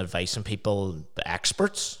was getting advice from people, the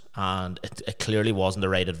experts, and it clearly wasn't the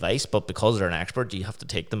right advice, but because they're an expert, you have to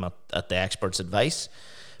take them at the expert's advice.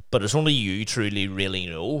 But it's only you truly really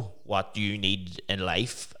know what you need in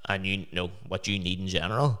life, and you know what you need in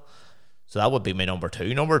general. So that would be my number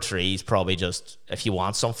two. Number three is probably just, if you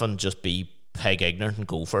want something, just be pig ignorant and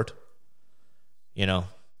go for it. You know,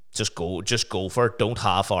 just go for it. Don't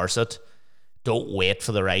half-arse it. Don't wait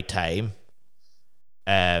for the right time.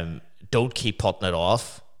 Don't keep putting it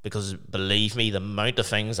off, because believe me, the amount of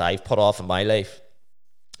things I've put off in my life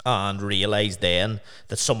and realised then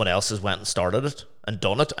that someone else has went and started it and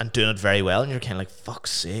done it and doing it very well, and you're kind of like,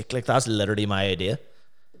 fuck's sake, like, that's literally my idea.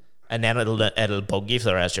 And then it'll bug you for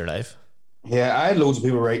the rest of your life. Yeah, I had loads of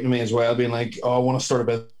people writing to me as well, being like, oh, I want to start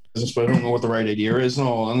a business, but I don't know what the right idea is and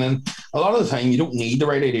all. And then a lot of the time, you don't need the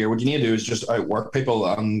right idea. What you need to do is just outwork people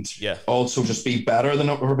and also just be better than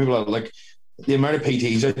other people. Like, the amount of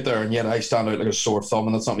PTs out there, and yet I stand out like a sore thumb,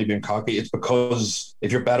 and that's not me being cocky. It's because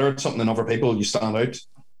if you're better at something than other people, you stand out.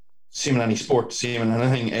 Same in any sport, same in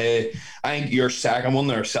anything. I think your second one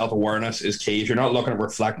there, self-awareness, is key. If you're not looking at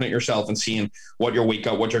reflecting at yourself and seeing what you're weak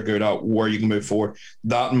at, what you're good at, where you can move forward,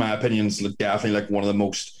 that, in my opinion, is definitely like one of the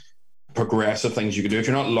most progressive things you can do. If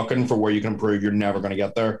you're not looking for where you can improve, you're never going to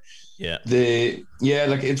get there. Yeah.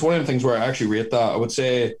 Like, it's one of the things where I actually rate that. I would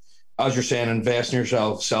say, as you're saying, invest in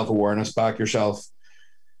yourself, self-awareness, back yourself.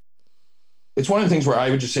 It's one of the things where I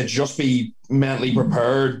would just say, just be mentally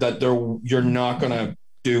prepared that you're not going to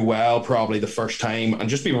do well probably the first time, and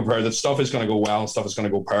just be prepared that stuff is going to go well and stuff is going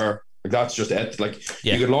to go poor. Like, that's just it. Like,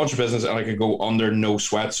 you could launch a business and I could go under no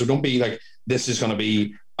sweat. So don't be like, this is going to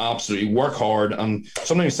be absolutely, work hard, and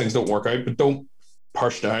sometimes things don't work out, but don't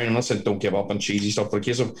push down. And I said, don't give up on cheesy stuff. Like,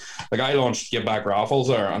 case of, like, I launched Give Back raffles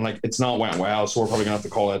there, and like, it's not went well, so we're probably gonna have to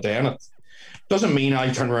call it a day. And it doesn't mean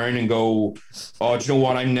I turn around and go, oh, do you know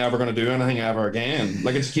what, I'm never gonna do anything ever again.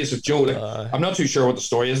 Like, it's a case of Joe. Like, I'm not too sure what the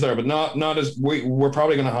story is there, but not as we're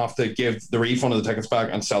probably gonna have to give the refund of the tickets back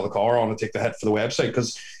and sell the car on and take the hit for the website,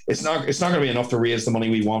 because it's not gonna be enough to raise the money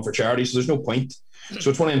we want for charity. So there's no point. So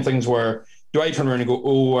it's one of them things where, do I turn around and go,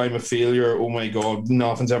 oh, I'm a failure, oh my god,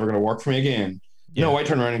 nothing's ever gonna work for me again? Yeah. No, I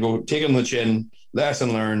turn around and go, take it on the chin,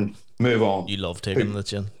 lesson learned, move on. You love taking the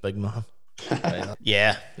chin, big man.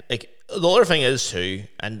 Yeah. Like, the other thing is too,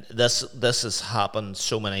 and this has happened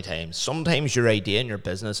so many times, sometimes your idea in your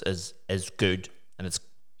business is good and it's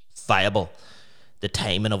viable. The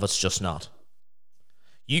timing of it's just not.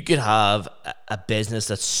 You could have a business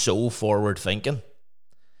that's so forward thinking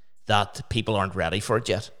that people aren't ready for it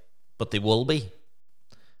yet, but they will be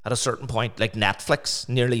at a certain point. Like Netflix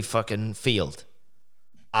nearly fucking failed.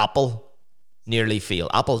 Apple nearly failed.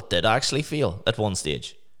 Apple did actually fail at one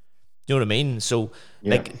stage. You know what I mean? So,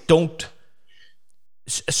 like,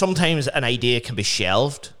 sometimes an idea can be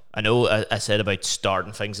shelved. I know I said about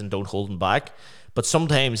starting things and don't hold them back, but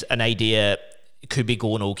sometimes an idea could be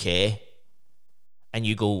going okay, and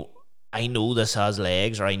you go, I know this has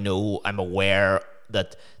legs, or I'm aware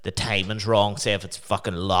that the timing's wrong, say if it's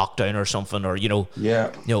fucking lockdown or something, or,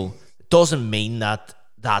 doesn't mean that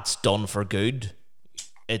that's done for good.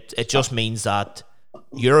 It just means that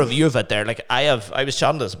you've it there. Like, I was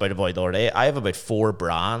chatting this about a boy the other day. I have about 4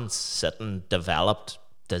 brands sitting, developed,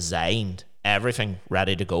 designed, everything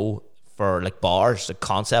ready to go for, like, bars, like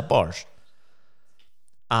concept bars.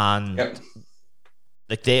 And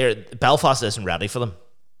like, Belfast isn't ready for them.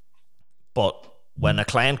 But when a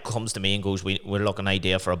client comes to me and goes, we're looking at an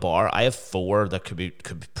idea for a bar, I have 4 that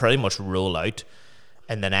could pretty much roll out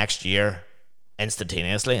in the next year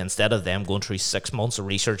instantaneously, instead of them going through 6 months of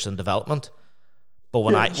research and development. But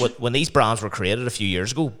when these brands were created a few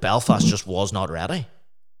years ago, Belfast just was not ready.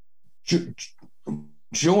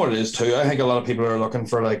 Do you know what it is too? I think a lot of people are looking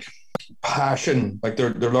for like passion, like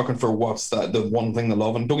they're looking for what's that the one thing they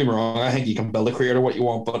love. And don't get me wrong, I think you can build a career to what you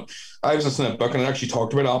want. But I was listening to a book and it actually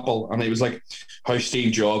talked about Apple, and it was like how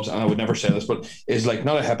Steve Jobs, and I would never say this, but is like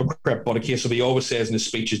not a hypocrite, but a case of he always says in his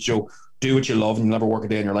speeches, Joe, do what you love and you'll never work a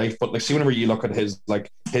day in your life. But like, see, whenever you look at his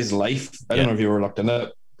life, I don't know if you ever looked into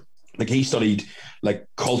it. Like he studied like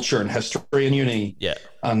culture and history in uni,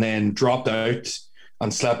 and then dropped out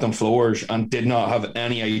and slept on floors and did not have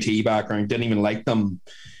any IT background, didn't even like them,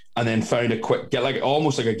 and then found a quick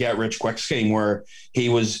almost like a get rich quick scheme where he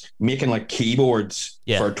was making like keyboards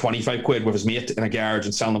for 25 quid with his mate in a garage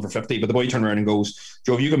and selling them for 50. But the boy turned around and goes,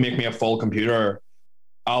 Joe, if you can make me a full computer,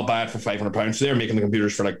 I'll buy it for £500. So they're making the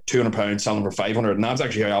computers for like £200, selling them for 500. And that's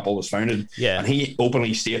actually how Apple was founded. Yeah. And he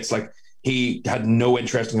openly states like he had no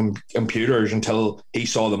interest in computers until he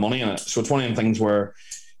saw the money in it. So it's one of the things where,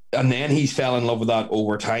 and then he's fell in love with that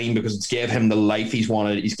over time because it's gave him the life he's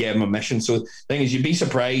wanted. He's gave him a mission. So the thing is, you'd be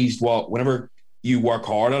surprised whenever you work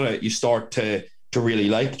hard at it, you start to really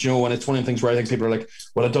like, you know, and it's one of the things where I think people are like,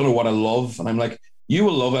 well, I don't know what I love. And I'm like, you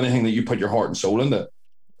will love anything that you put your heart and soul into.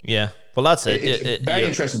 Yeah. Well, that's it. It's a very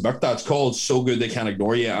interesting book that's called So Good They Can't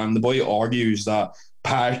Ignore You. And the boy argues that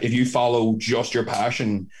if you follow just your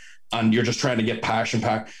passion, and you're just trying to get passion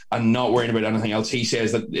pack and not worrying about anything else, he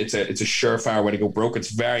says that it's a surefire way to go broke.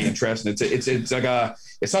 It's very interesting. It's like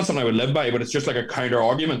it's not something I would live by, but it's just like a counter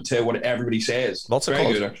argument to what everybody says. What's it very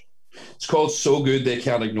called? Good. It's called So Good They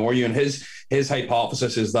Can't Ignore You. And his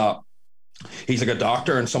hypothesis is that he's like a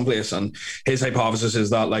doctor in some place, and his hypothesis is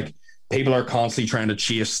that like people are constantly trying to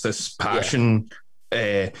chase this passion.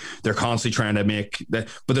 They're constantly trying to make that,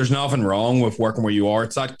 but there's nothing wrong with working where you are.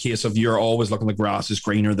 It's that case of you're always looking, the grass is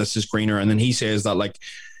greener, this is greener. And then he says that like,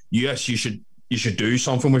 yes, you should do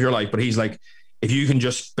something with your life, but he's like, if you can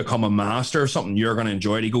just become a master of something, you're going to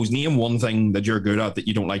enjoy it. He goes, name one thing that you're good at that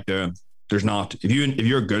you don't like doing. There's not. If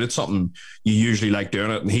you're good at something, you usually like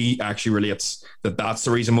doing it. And he actually relates that's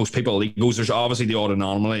the reason most people, he goes, there's obviously the odd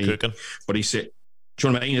anomaly, cooking, but he said, do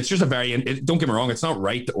you know what I mean? It's just don't get me wrong, it's not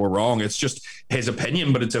right or wrong. It's just his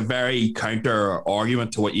opinion, but it's a very counter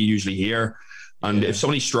argument to what you usually hear. And if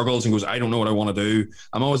somebody struggles and goes, I don't know what I want to do,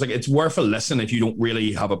 I'm always like, it's worth a listen if you don't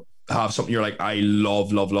really have something you're like, I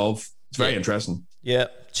love. It's very interesting. Yeah.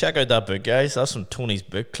 Check out that book, guys. That's from Tony's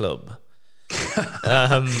Book Club.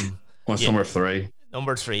 What's number 3?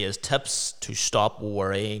 Number 3 is tips to stop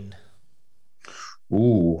worrying.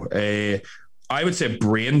 Ooh, I would say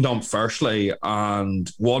brain dump firstly, and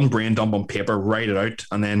one, brain dump on paper, write it out.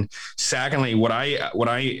 And then secondly,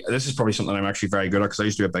 this is probably something I'm actually very good at because I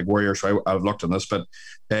used to be a big worrier, so I've looked on this, but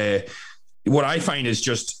what I find is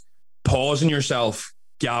just pausing yourself,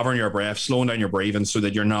 gathering your breath, slowing down your breathing so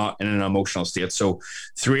that you're not in an emotional state. So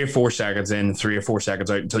 3 or 4 seconds in, 3 or 4 seconds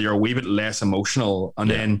out until you're a wee bit less emotional, and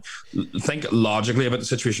then think logically about the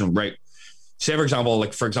situation. Right. Say, for example,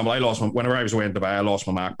 whenever I was away in Dubai, I lost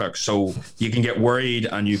my MacBook. So you can get worried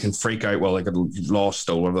and you can freak out. Well, like it lost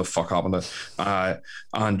or whatever the fuck happened.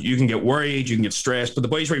 And you can get worried, you can get stressed. But the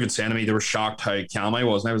boys were even saying to me, they were shocked how calm I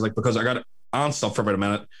was. And I was like, because I got on stuff for about a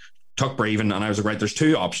minute, took breathing, and I was like, right, there's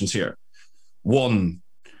 2 options here. One,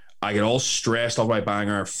 I get all stressed off my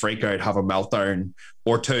banger, freak out, have a meltdown.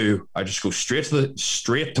 Or 2, I just go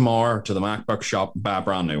straight tomorrow to the MacBook shop, buy a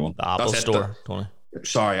brand new one. The Apple store, Tony.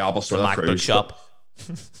 Sorry, Apple Store. The MacBook shop.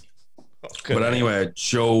 But anyway,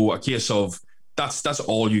 Joe, a case of that's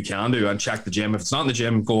all you can do, and check the gym. If it's not in the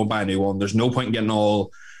gym, go and buy a new one. There's no point in getting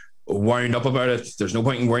all wound up about it. There's no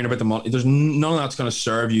point in worrying about the money. There's none of that's going to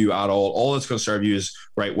serve you at all. All that's going to serve you is,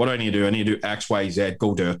 right, what do I need to do? I need to do X, Y, Z,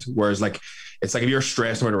 go do it. Whereas like, it's like if you're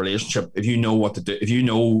stressed about a relationship, if you know what to do, if you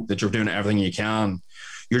know that you're doing everything you can,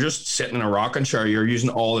 you're just sitting in a rocking chair, you're using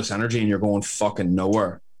all this energy and you're going fucking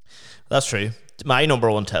nowhere. That's true. My number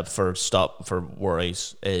 1 tip for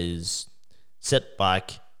worries is sit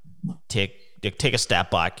back, take a step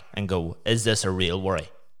back and go, is this a real worry?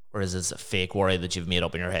 Or is this a fake worry that you've made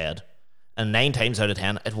up in your head? And 9 times out of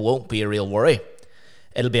 10, it won't be a real worry.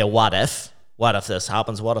 It'll be a what if. What if this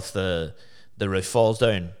happens? What if the roof falls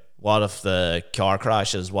down? What if the car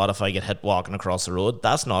crashes? What if I get hit walking across the road?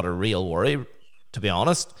 That's not a real worry, to be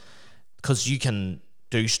honest, because you can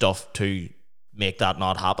do stuff to make that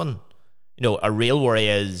not happen. You know, a real worry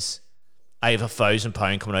is I have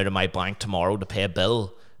 £1,000 coming out of my bank tomorrow to pay a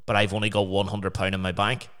bill, but I've only got £100 in my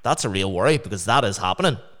bank. That's a real worry because that is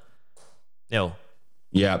happening. You know.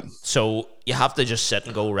 Yeah. So you have to just sit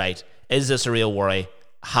and go, right, is this a real worry?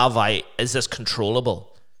 Is this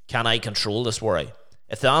controllable? Can I control this worry?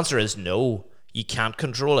 If the answer is no, you can't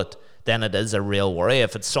control it, then it is a real worry.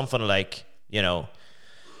 If it's something like, you know,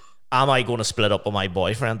 am I going to split up with my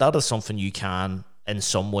boyfriend? That is something you can in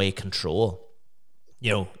some way control.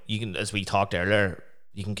 You know, you can, as we talked earlier,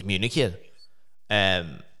 you can communicate.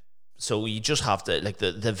 So you just have to, like,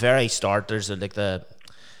 the very start, there's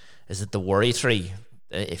is it the worry tree?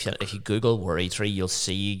 If you Google worry tree, you'll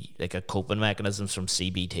see like a coping mechanisms from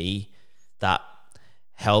CBT that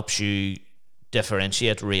helps you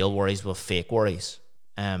differentiate real worries with fake worries.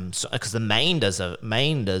 So because the mind is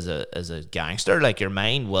a gangster, like your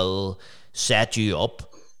mind will set you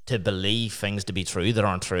up to believe things to be true that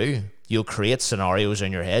aren't true. You'll create scenarios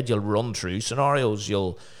in your head. You'll run through scenarios.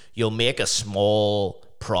 You'll make a small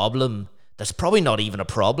problem that's probably not even a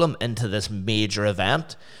problem into this major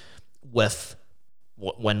event with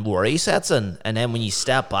when worry sets in. And then when you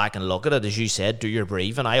step back and look at it, as you said, do your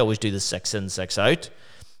breathing. I always do the 6 in, 6 out.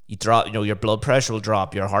 You drop, you know, your blood pressure will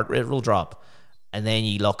drop, your heart rate will drop, and then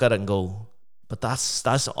you look at it and go, but that's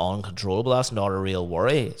uncontrollable. That's not a real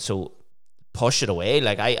worry. So push it away.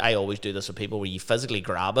 Like I always do this with people, where you physically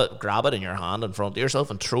grab it in your hand in front of yourself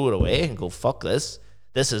and throw it away and go, fuck this.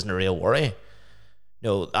 This isn't a real worry.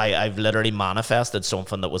 No, I've literally manifested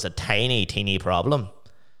something that was a teeny problem.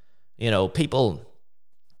 You know,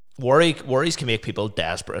 worries can make people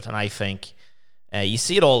desperate, and I think you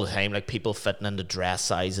see it all the time, like people fitting into dress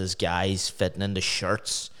sizes, guys fitting into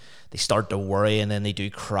shirts. They start to worry, and then they do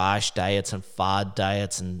crash diets and fad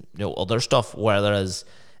diets and, you know, other stuff. Whereas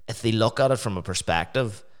if they look at it from a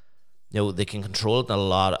perspective, you know, they can control it in a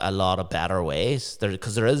lot of better ways.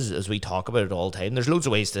 Because there is, as we talk about it all the time, there's loads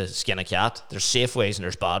of ways to skin a cat. There's safe ways and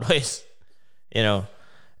there's bad ways. You know,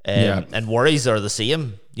 and worries are the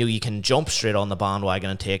same. You know, you can jump straight on the bandwagon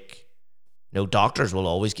and take. You know, doctors will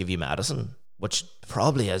always give you medicine, which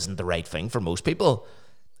probably isn't the right thing for most people.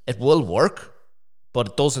 It will work, but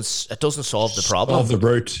it doesn't solve the problem. Solve the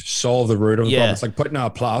root of the problem. It's like putting a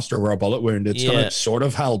plaster over a bullet wound. It's going to sort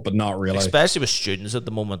of help, but not really. Especially with students at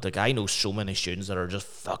the moment. Like, I know so many students that are just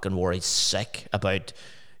fucking worried sick about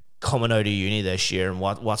coming out of uni this year and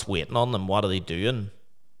what's waiting on them. What are they doing?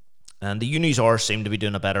 And the unis seem to be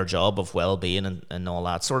doing a better job of well-being and all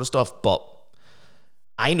that sort of stuff. But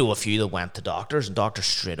I know a few that went to doctors, and doctors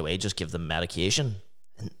straight away just give them medication.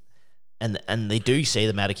 And they do say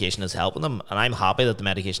the medication is helping them, and I'm happy that the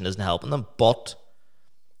medication isn't helping them, but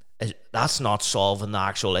that's not solving the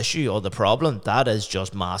actual issue or the problem. That is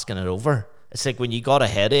just masking it over. It's like when you got a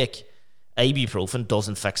headache, ibuprofen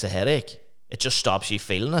doesn't fix a headache. It just stops you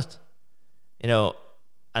feeling it. You know,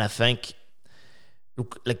 and I think,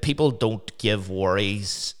 like, people don't give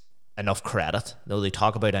worries enough credit. Though they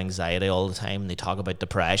talk about anxiety all the time, and they talk about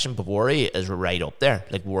depression, but worry is right up there.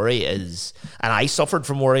 Like, worry is, and I suffered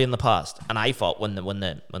from worry in the past, and I thought when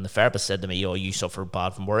the therapist said to me, "Oh, you suffer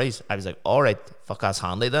bad from worries," I was like, "All right, fuck, that's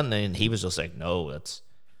handy then." And he was just like, "No, it's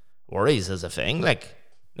worries is a thing." Like,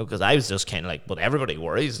 no, because I was just kind of like, "But everybody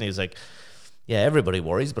worries," and he was like, "Yeah, everybody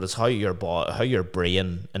worries, but it's how your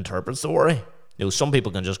brain interprets the worry." You know, some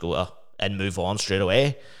people can just go and move on straight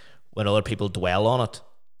away, when other people dwell on it,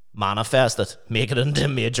 manifest it, make it into a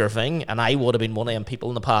major thing. And I would have been one of them people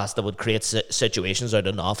in the past that would create situations out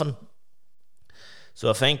of nothing.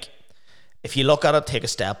 So I think if you look at it, take a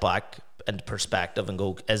step back into perspective and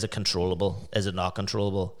go, is it controllable? Is it not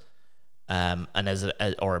controllable? And is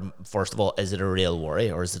it, or first of all, is it a real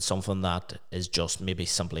worry, or is it something that is just maybe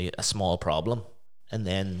simply a small problem? And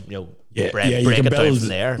then, you know, break it down from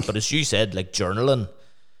there. But as you said, like journaling,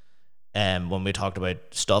 when we talked about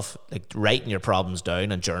stuff, like writing your problems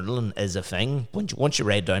down and journaling is a thing. Once you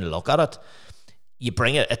write down and look at it,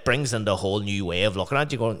 it brings in a whole new way of looking at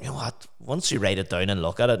it. You go, you know what, once you write it down and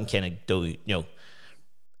look at it and kind of do, you know,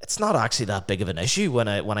 it's not actually that big of an issue when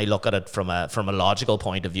I look at it from a logical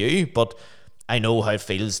point of view. But I know how it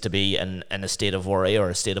feels to be in a state of worry or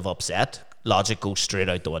a state of upset. Logic goes straight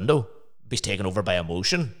out the window, be taken over by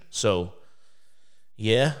emotion. So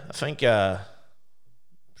yeah, I think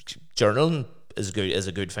journaling is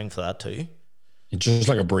a good thing for that too. It's just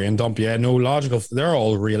like a brain dump. Yeah, no, logical. They're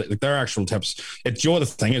all real. Like, they're actual tips. It's, you know, the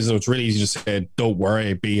thing is, it's really easy to say, don't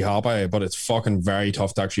worry, be happy, but it's fucking very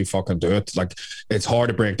tough to actually fucking do it. Like, it's hard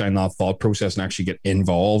to break down that thought process and actually get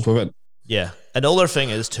involved with it. Yeah. Another thing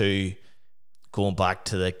is too, going back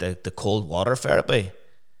to like the cold water therapy.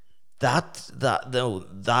 That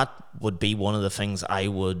would be one of the things I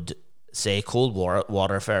would say. Cold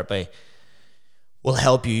water therapy will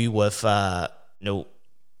help you with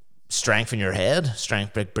strength in your head,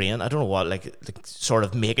 strength in your brain. I don't know what, like sort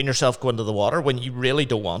of making yourself go into the water when you really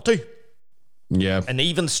don't want to. Yeah. And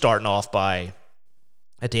even starting off by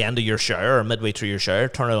at the end of your shower or midway through your shower,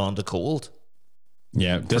 turn it on to cold.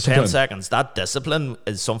 Yeah, for discipline. 10 seconds. That discipline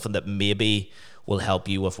is something that maybe will help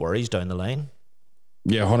you with worries down the line.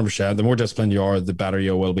 Yeah, 100%. The more disciplined you are, the better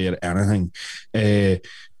you will be at anything.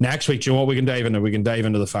 Next week, do you know what we can dive into? We can dive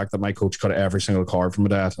into the fact that my coach cut every single card from my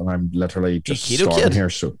dad, and I'm literally just starving here.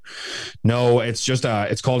 So, no,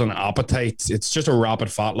 it's called an appetite. It's just a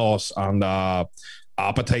rapid fat loss and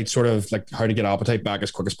appetite, sort of like how to get appetite back as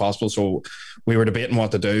quick as possible. So, we were debating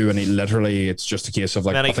what to do, and it's just a case of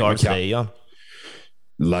like, many carbs a day, yeah,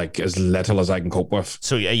 like as little as I can cope with.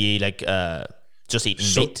 So, are you like just eating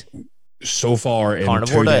meat? So far in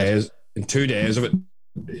carnivore 2 days of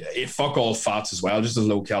it, fuck all fats as well, just as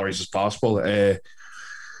low calories as possible. I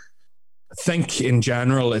think in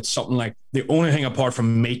general it's something like the only thing apart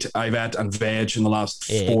from meat I've ate and veg in the last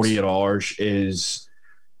 48 hours is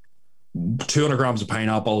 200 grams of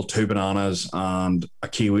pineapple, 2 bananas, and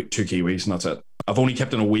 2 kiwis, and that's it. I've only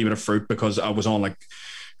kept in a wee bit of fruit because I was on like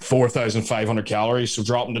 4,500 calories, so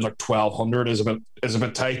dropping to like 1,200 is a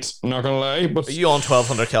bit tight. I'm not gonna lie, but are you on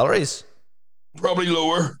 1,200 calories? Probably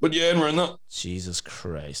lower, but yeah, and around that. Jesus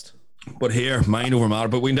Christ! But here, mind over matter.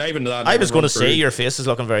 But we can dive into that. I was going to say your face is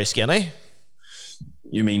looking very skinny.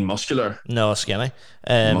 You mean muscular? No, skinny.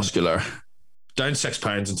 Muscular. Down 6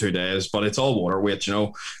 pounds in 2 days, but it's all water weight, you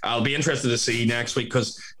know. I'll be interested to see next week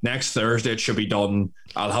because next Thursday it should be done.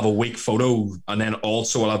 I'll have a week photo, and then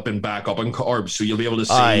also I'll have been back up in carbs, so you'll be able to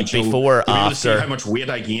see before, after, see how much weight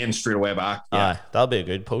I gained straight away back. Yeah, that'll be a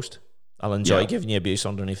good post. I'll enjoy giving you abuse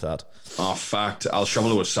underneath that. Oh, fact. I'll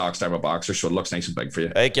shovel it with socks down my boxer so it looks nice and big for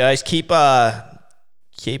you. Hey guys, keep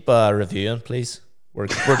reviewing, please. We're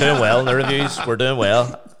doing well in the reviews. We're doing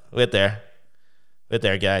well. Wait there,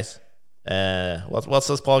 guys. What's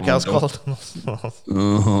this podcast called?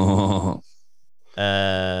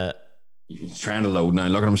 He's trying to load now.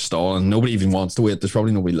 Look at him stalling. Nobody even wants to wait. There's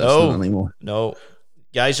probably nobody listening anymore. No,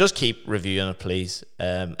 guys, just keep reviewing it, please.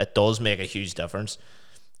 It does make a huge difference.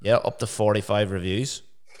 Yeah, up to 45 reviews.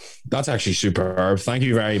 That's actually superb. Thank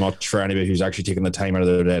you very much for anybody who's actually taking the time out of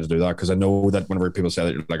their day to do that, because I know that whenever people say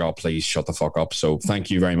that, you're like, oh, please shut the fuck up. So thank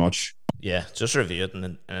you very much. Yeah, just review it,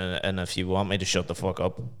 and if you want me to shut the fuck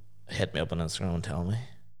up, hit me up on Instagram and tell me.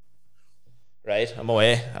 Right, I'm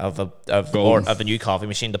away. I've a new coffee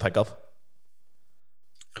machine to pick up.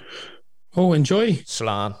 Oh, enjoy.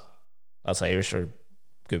 Slán. That's Irish for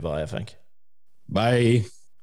goodbye, I think. Bye.